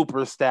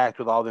super stacked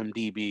with all them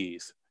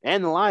DBs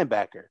and the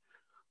linebacker.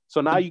 So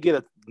now you get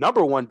a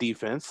number 1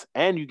 defense,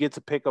 and you get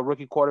to pick a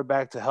rookie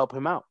quarterback to help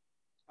him out.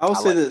 I will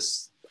say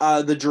this.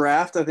 The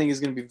draft, I think,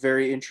 is going to be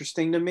very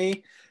interesting to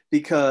me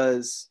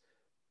because,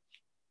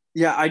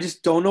 yeah, I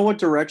just don't know what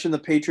direction the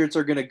Patriots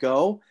are going to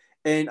go.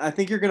 And I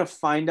think you're going to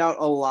find out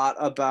a lot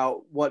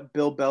about what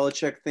Bill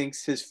Belichick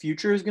thinks his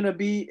future is going to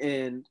be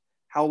and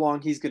how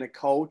long he's going to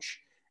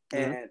coach.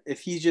 Mm-hmm. And if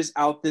he's just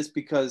out this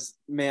because,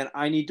 man,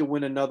 I need to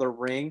win another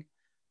ring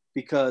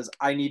because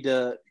I need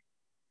to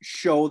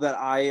show that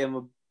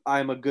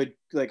I'm a good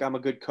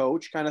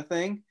coach kind of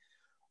thing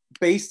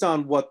based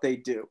on what they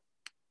do.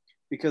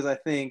 Because I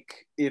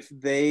think if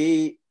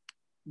they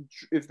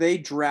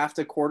draft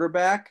a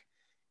quarterback,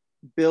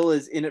 Bill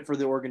is in it for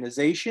the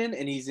organization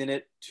and he's in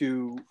it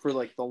for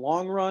like the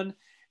long run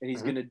and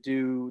he's going to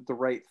do the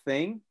right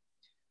thing.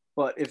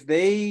 But if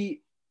they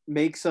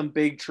make some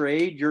big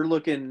trade, you're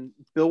looking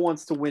Bill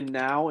wants to win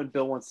now and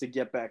Bill wants to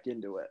get back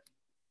into it.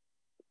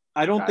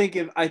 I think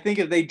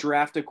if they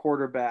draft a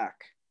quarterback,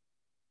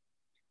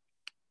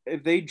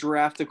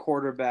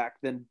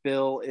 then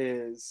Bill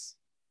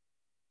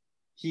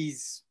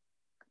he's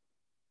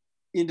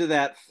into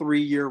that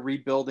 3-year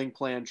rebuilding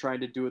plan, trying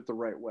to do it the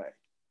right way.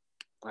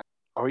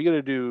 Are we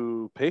gonna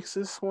do picks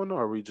this one,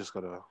 or are we just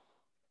gonna?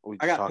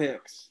 I got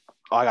picks.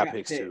 Oh, I got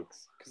picks too.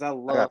 Because I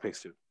got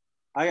picks too.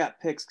 I got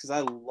picks because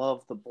I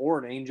love the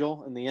board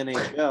angel in the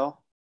NHL.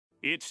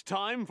 It's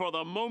time for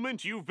the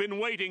moment you've been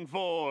waiting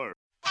for.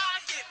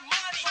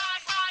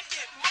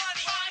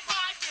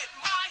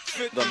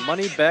 The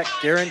money back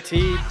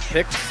guaranteed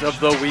picks of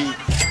the week.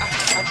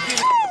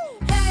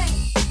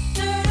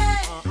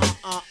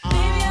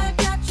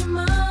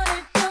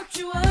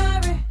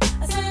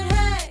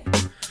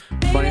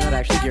 Money not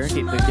actually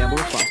guaranteed. Please gamble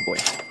responsibly.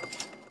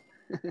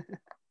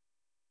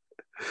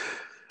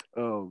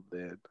 Oh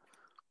man,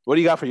 what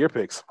do you got for your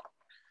picks?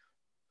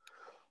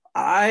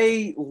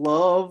 I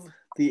love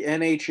the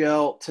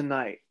NHL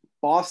tonight.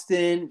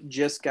 Boston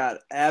just got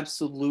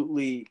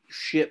absolutely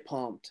shit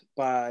pumped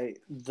by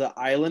the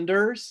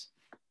Islanders.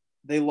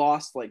 They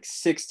lost like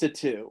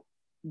 6-2.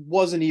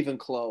 Wasn't even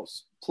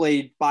close.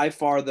 Played by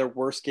far their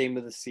worst game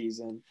of the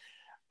season.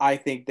 I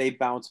think they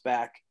bounce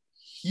back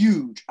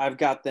huge. I've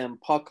got them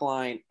puck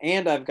line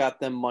and I've got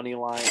them money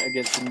line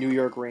against the New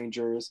York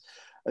Rangers,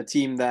 a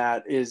team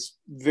that is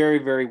very,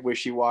 very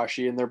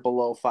wishy-washy and they're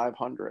below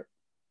 500.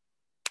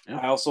 Yeah.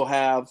 I also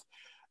have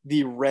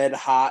the red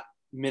hot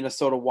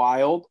Minnesota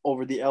Wild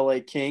over the LA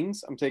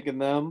Kings. I'm taking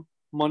them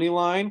money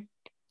line.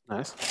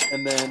 Nice.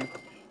 And then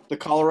the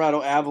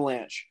Colorado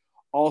Avalanche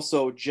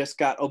also just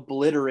got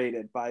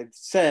obliterated by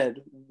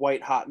said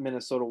white hot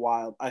Minnesota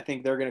Wild. I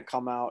think they're going to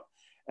come out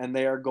and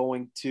they are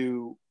going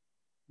to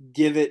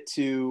give it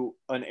to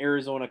an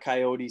Arizona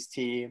Coyotes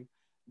team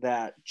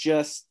that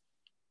just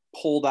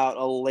pulled out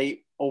a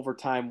late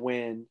overtime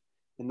win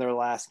in their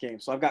last game.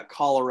 So I've got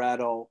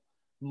Colorado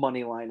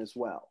money line as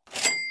well.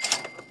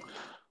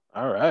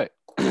 All right.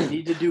 I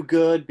need to do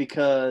good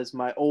because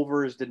my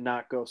overs did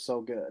not go so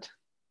good.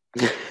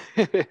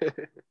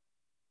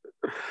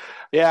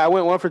 Yeah, I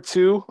went 1 for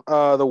 2.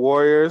 The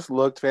Warriors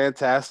looked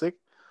fantastic.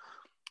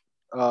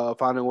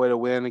 Finding a way to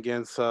win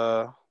against,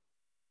 I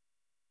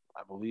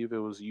believe it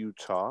was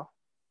Utah.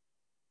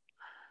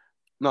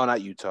 No,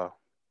 not Utah.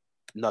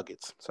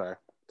 Nuggets, sorry.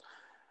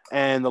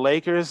 And the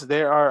Lakers,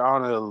 they are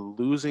on a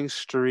losing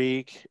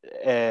streak,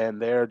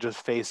 and they're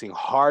just facing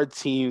hard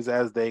teams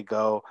as they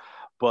go.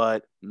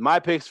 But my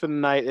picks for the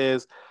night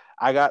is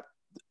I got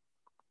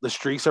the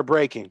streaks are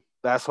breaking.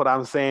 That's what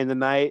I'm saying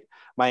tonight.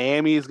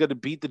 Miami is going to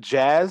beat the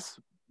Jazz,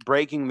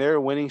 breaking their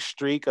winning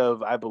streak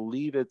of, I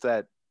believe it's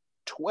at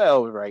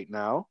 12 right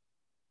now.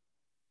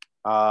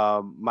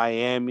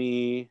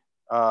 Miami,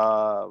 they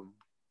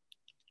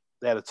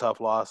had a tough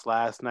loss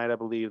last night. I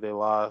believe they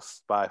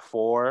lost by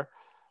 4,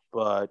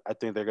 but I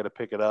think they're going to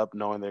pick it up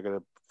knowing they're going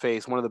to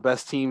face one of the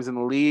best teams in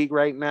the league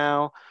right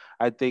now.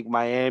 I think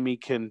Miami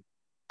can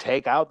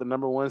take out the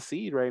number 1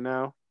 seed right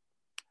now.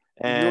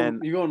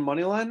 And you going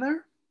money line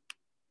there?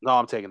 No,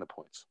 I'm taking the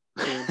points.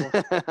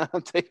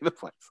 I'm taking the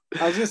points.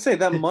 I was gonna say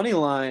that money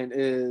line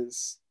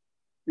is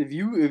if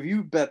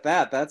you bet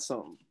that's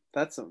some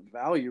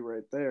value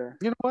right there.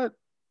 You know what?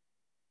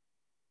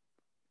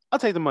 I'll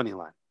take the money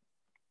line.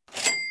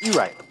 You're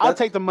right. I'll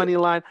take the money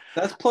line.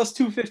 That's plus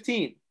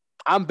 215.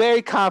 I'm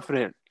very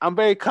confident.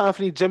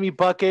 Jimmy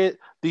Bucket,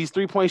 these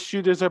 3-point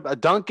shooters are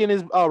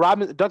Duncan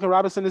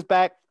Robinson is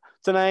back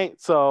tonight,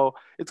 so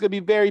it's gonna be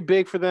very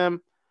big for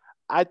them.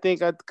 I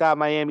think I got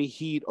Miami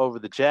Heat over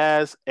the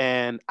Jazz,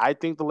 and I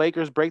think the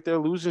Lakers break their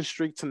losing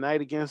streak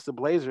tonight against the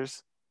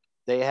Blazers.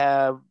 They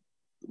have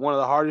one of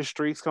the hardest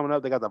streaks coming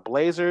up. They got the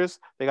Blazers,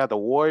 they got the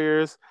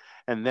Warriors,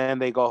 and then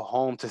they go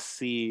home to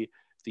see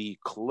the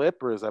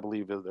Clippers, I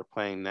believe, they're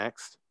playing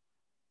next.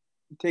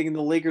 Taking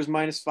the Lakers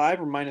 -5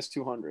 or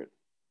 -200.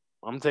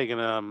 I'm taking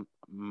them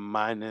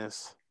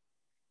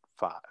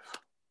 -5.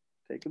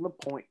 Taking the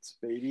points,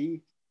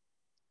 baby.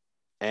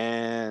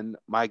 And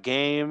my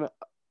game,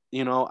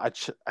 I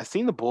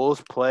seen the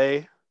Bulls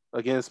play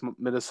against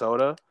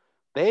Minnesota.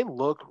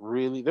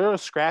 They're a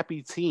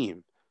scrappy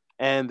team,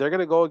 and they're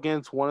gonna go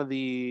against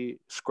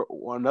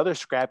another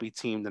scrappy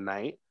team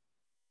tonight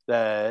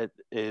that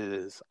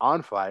is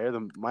on fire.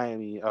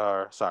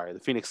 The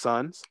Phoenix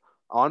Suns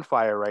on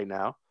fire right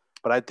now.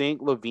 But I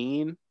think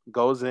Levine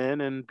goes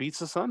in and beats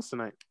the Suns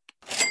tonight.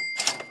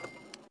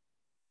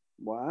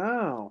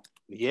 Wow.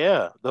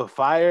 Yeah, the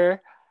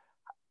fire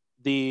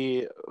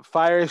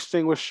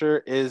extinguisher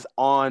is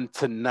on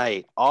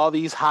tonight. All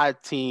these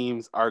hot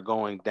teams are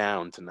going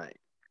down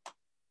tonight.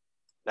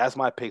 That's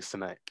my picks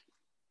tonight.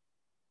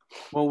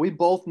 Well, we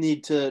both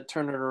need to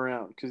turn it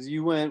around because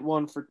you went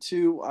 1 for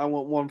 2. I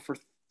went 1 for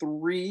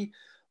 3.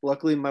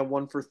 Luckily, my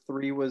 1 for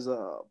 3 was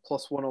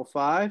plus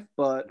 105,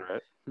 but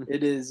Right.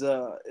 it is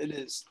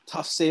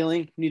tough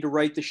sailing. Need to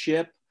right the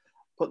ship.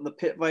 Putting the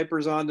Pit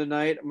Vipers on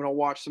tonight. I'm gonna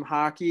watch some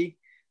hockey.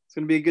 It's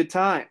gonna be a good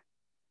time.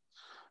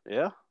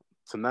 Yeah.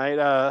 Tonight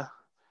I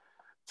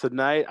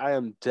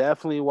am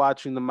definitely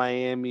watching the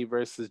Miami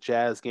versus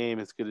Jazz game.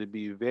 It's going to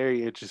be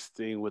very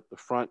interesting with the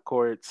front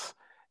courts,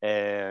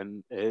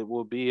 and it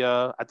will be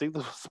I think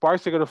the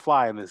Sparks are going to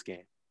fly in this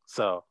game.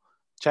 So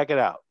check it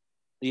out.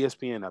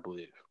 ESPN, I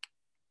believe.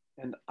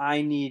 And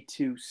I need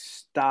to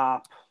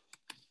stop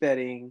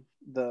betting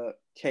the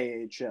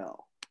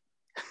KHL.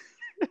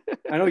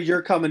 I know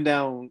you're coming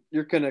down.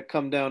 You're going to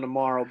come down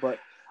tomorrow, but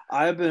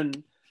I've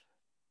been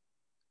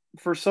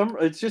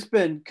it's just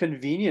been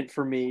convenient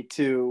for me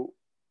to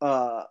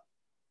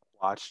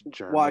watch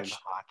German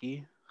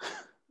hockey.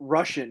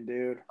 Russian,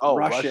 dude. Oh,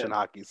 Russian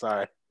hockey.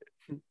 Sorry.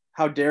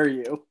 How dare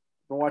you?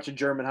 I'm watching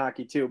German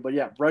hockey too, but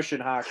yeah,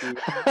 Russian hockey.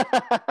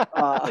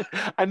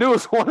 I knew it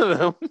was one of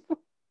them.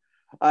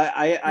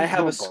 I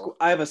have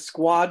a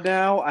squad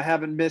now. I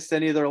haven't missed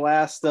any of their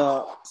last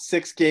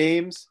 6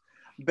 games.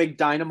 Big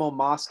Dynamo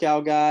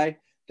Moscow guy.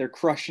 They're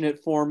crushing it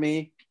for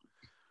me.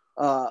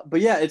 But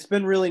yeah, it's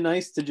been really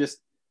nice to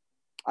just.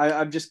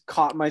 I've just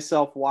caught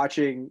myself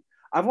watching.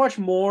 I've watched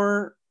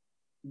more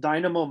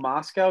Dynamo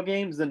Moscow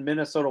games than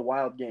Minnesota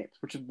Wild games,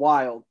 which is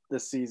wild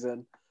this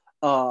season.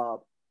 But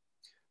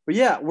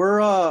yeah, we're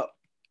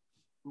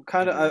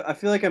kind of. I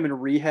feel like I'm in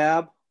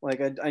rehab.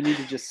 Like I need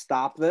to just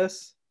stop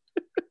this.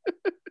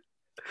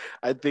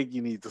 I think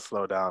you need to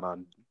slow down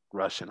on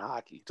Russian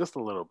hockey just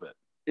a little bit.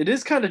 It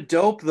is kind of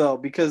dope though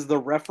because the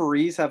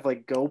referees have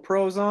like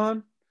GoPros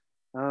on.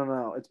 I don't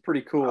know. It's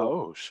pretty cool.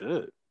 Oh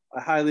shit. I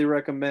highly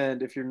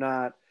recommend if you're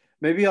not.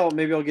 Maybe I'll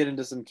get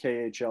into some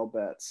KHL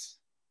bets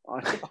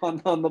on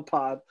the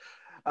pod.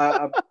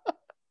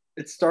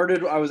 It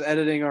started. I was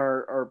editing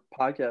our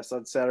podcast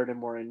on Saturday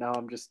morning. Now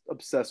I'm just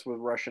obsessed with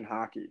Russian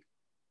hockey.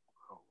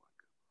 Oh my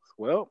goodness.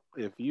 Well,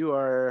 if you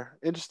are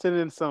interested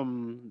in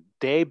some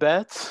day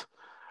bets,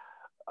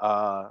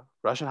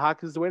 Russian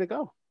hockey is the way to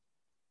go.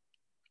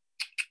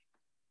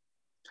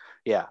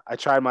 Yeah, I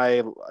tried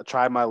my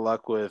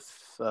luck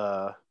with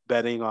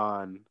betting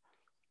on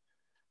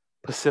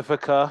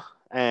Pacifica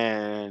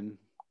and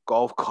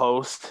Gulf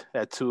Coast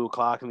at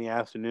 2:00 in the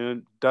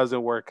afternoon.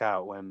 Doesn't work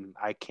out when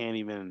I can't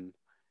even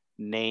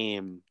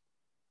name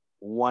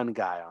one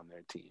guy on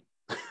their team.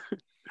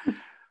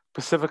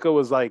 Pacifica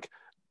was like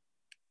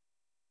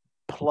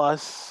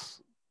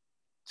plus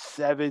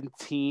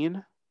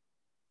 17.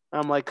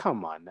 I'm like,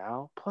 come on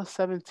now, plus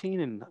 17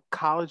 in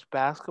college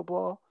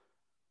basketball.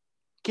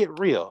 Get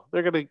real.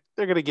 They're gonna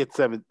get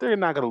 7. They're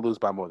not gonna lose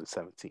by more than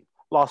 17.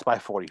 Lost by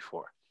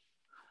 44.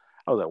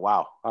 I was like,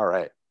 wow, all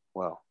right.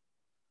 Well,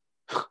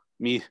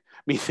 me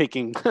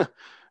thinking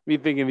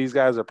these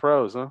guys are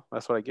pros, huh?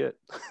 That's what I get.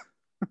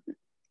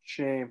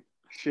 Shame.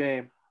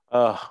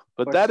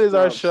 But that is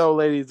our show,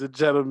 ladies and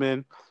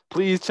gentlemen.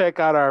 Please check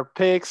out our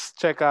picks.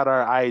 Check out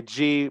our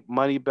IG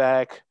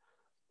Moneyback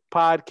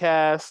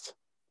podcast.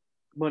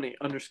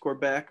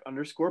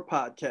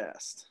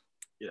 Money_back_podcast.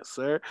 Yes,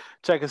 sir.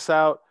 Check us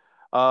out.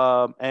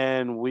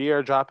 And we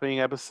are dropping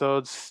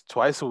episodes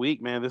twice a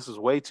week, man. This is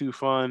way too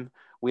fun.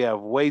 We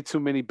have way too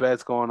many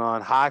bets going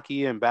on.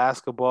 Hockey and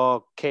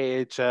basketball,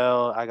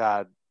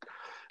 KHL.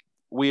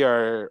 We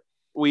are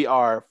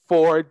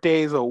 4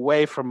 days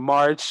away from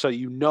March, so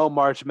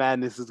March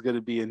Madness is going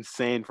to be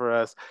insane for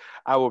us.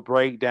 I will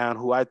break down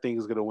who I think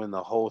is going to win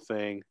the whole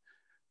thing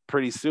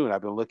pretty soon.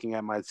 I've been looking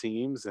at my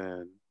teams,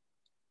 and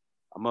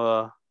it's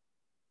going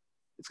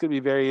to be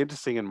very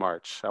interesting in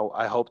March.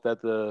 I hope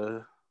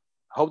that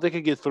hope they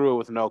can get through it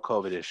with no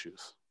COVID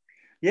issues.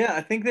 Yeah,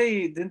 I think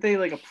they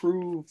like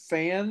approve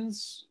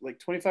fans, like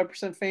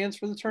 25% fans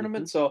for the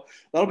tournament. So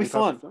that'll be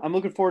fun. 25%. I'm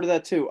looking forward to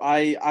that too.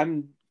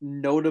 I'm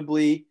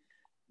notably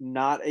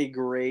not a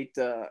great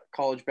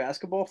college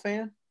basketball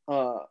fan.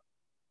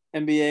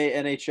 NBA,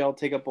 NHL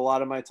take up a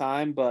lot of my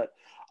time, but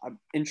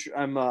I'm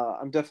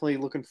definitely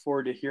looking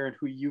forward to hearing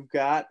who you've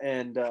got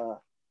and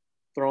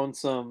throwing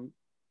some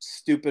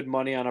stupid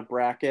money on a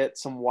bracket,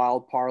 some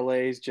wild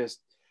parlays,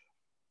 just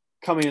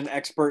coming an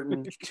expert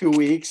in 2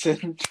 weeks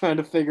and trying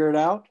to figure it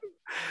out.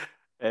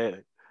 Hey,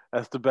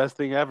 that's the best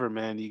thing ever,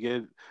 man. You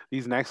get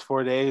these next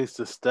 4 days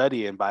to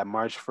study, and by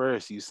March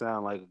 1st, you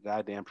sound like a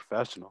goddamn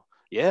professional.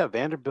 Yeah,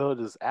 Vanderbilt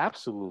is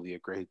absolutely a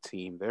great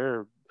team.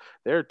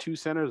 Their two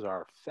centers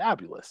are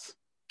fabulous.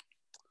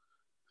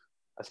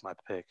 That's my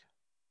pick.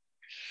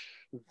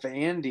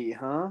 Vandy,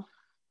 huh?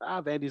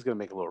 Vandy's gonna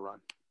make a little run.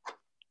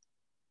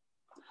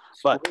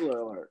 But Spoiler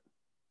alert.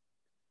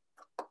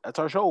 that's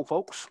our show,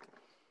 folks.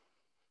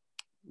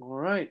 All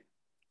right.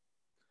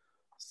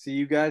 See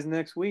you guys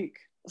next week.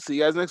 See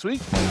you guys next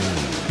week.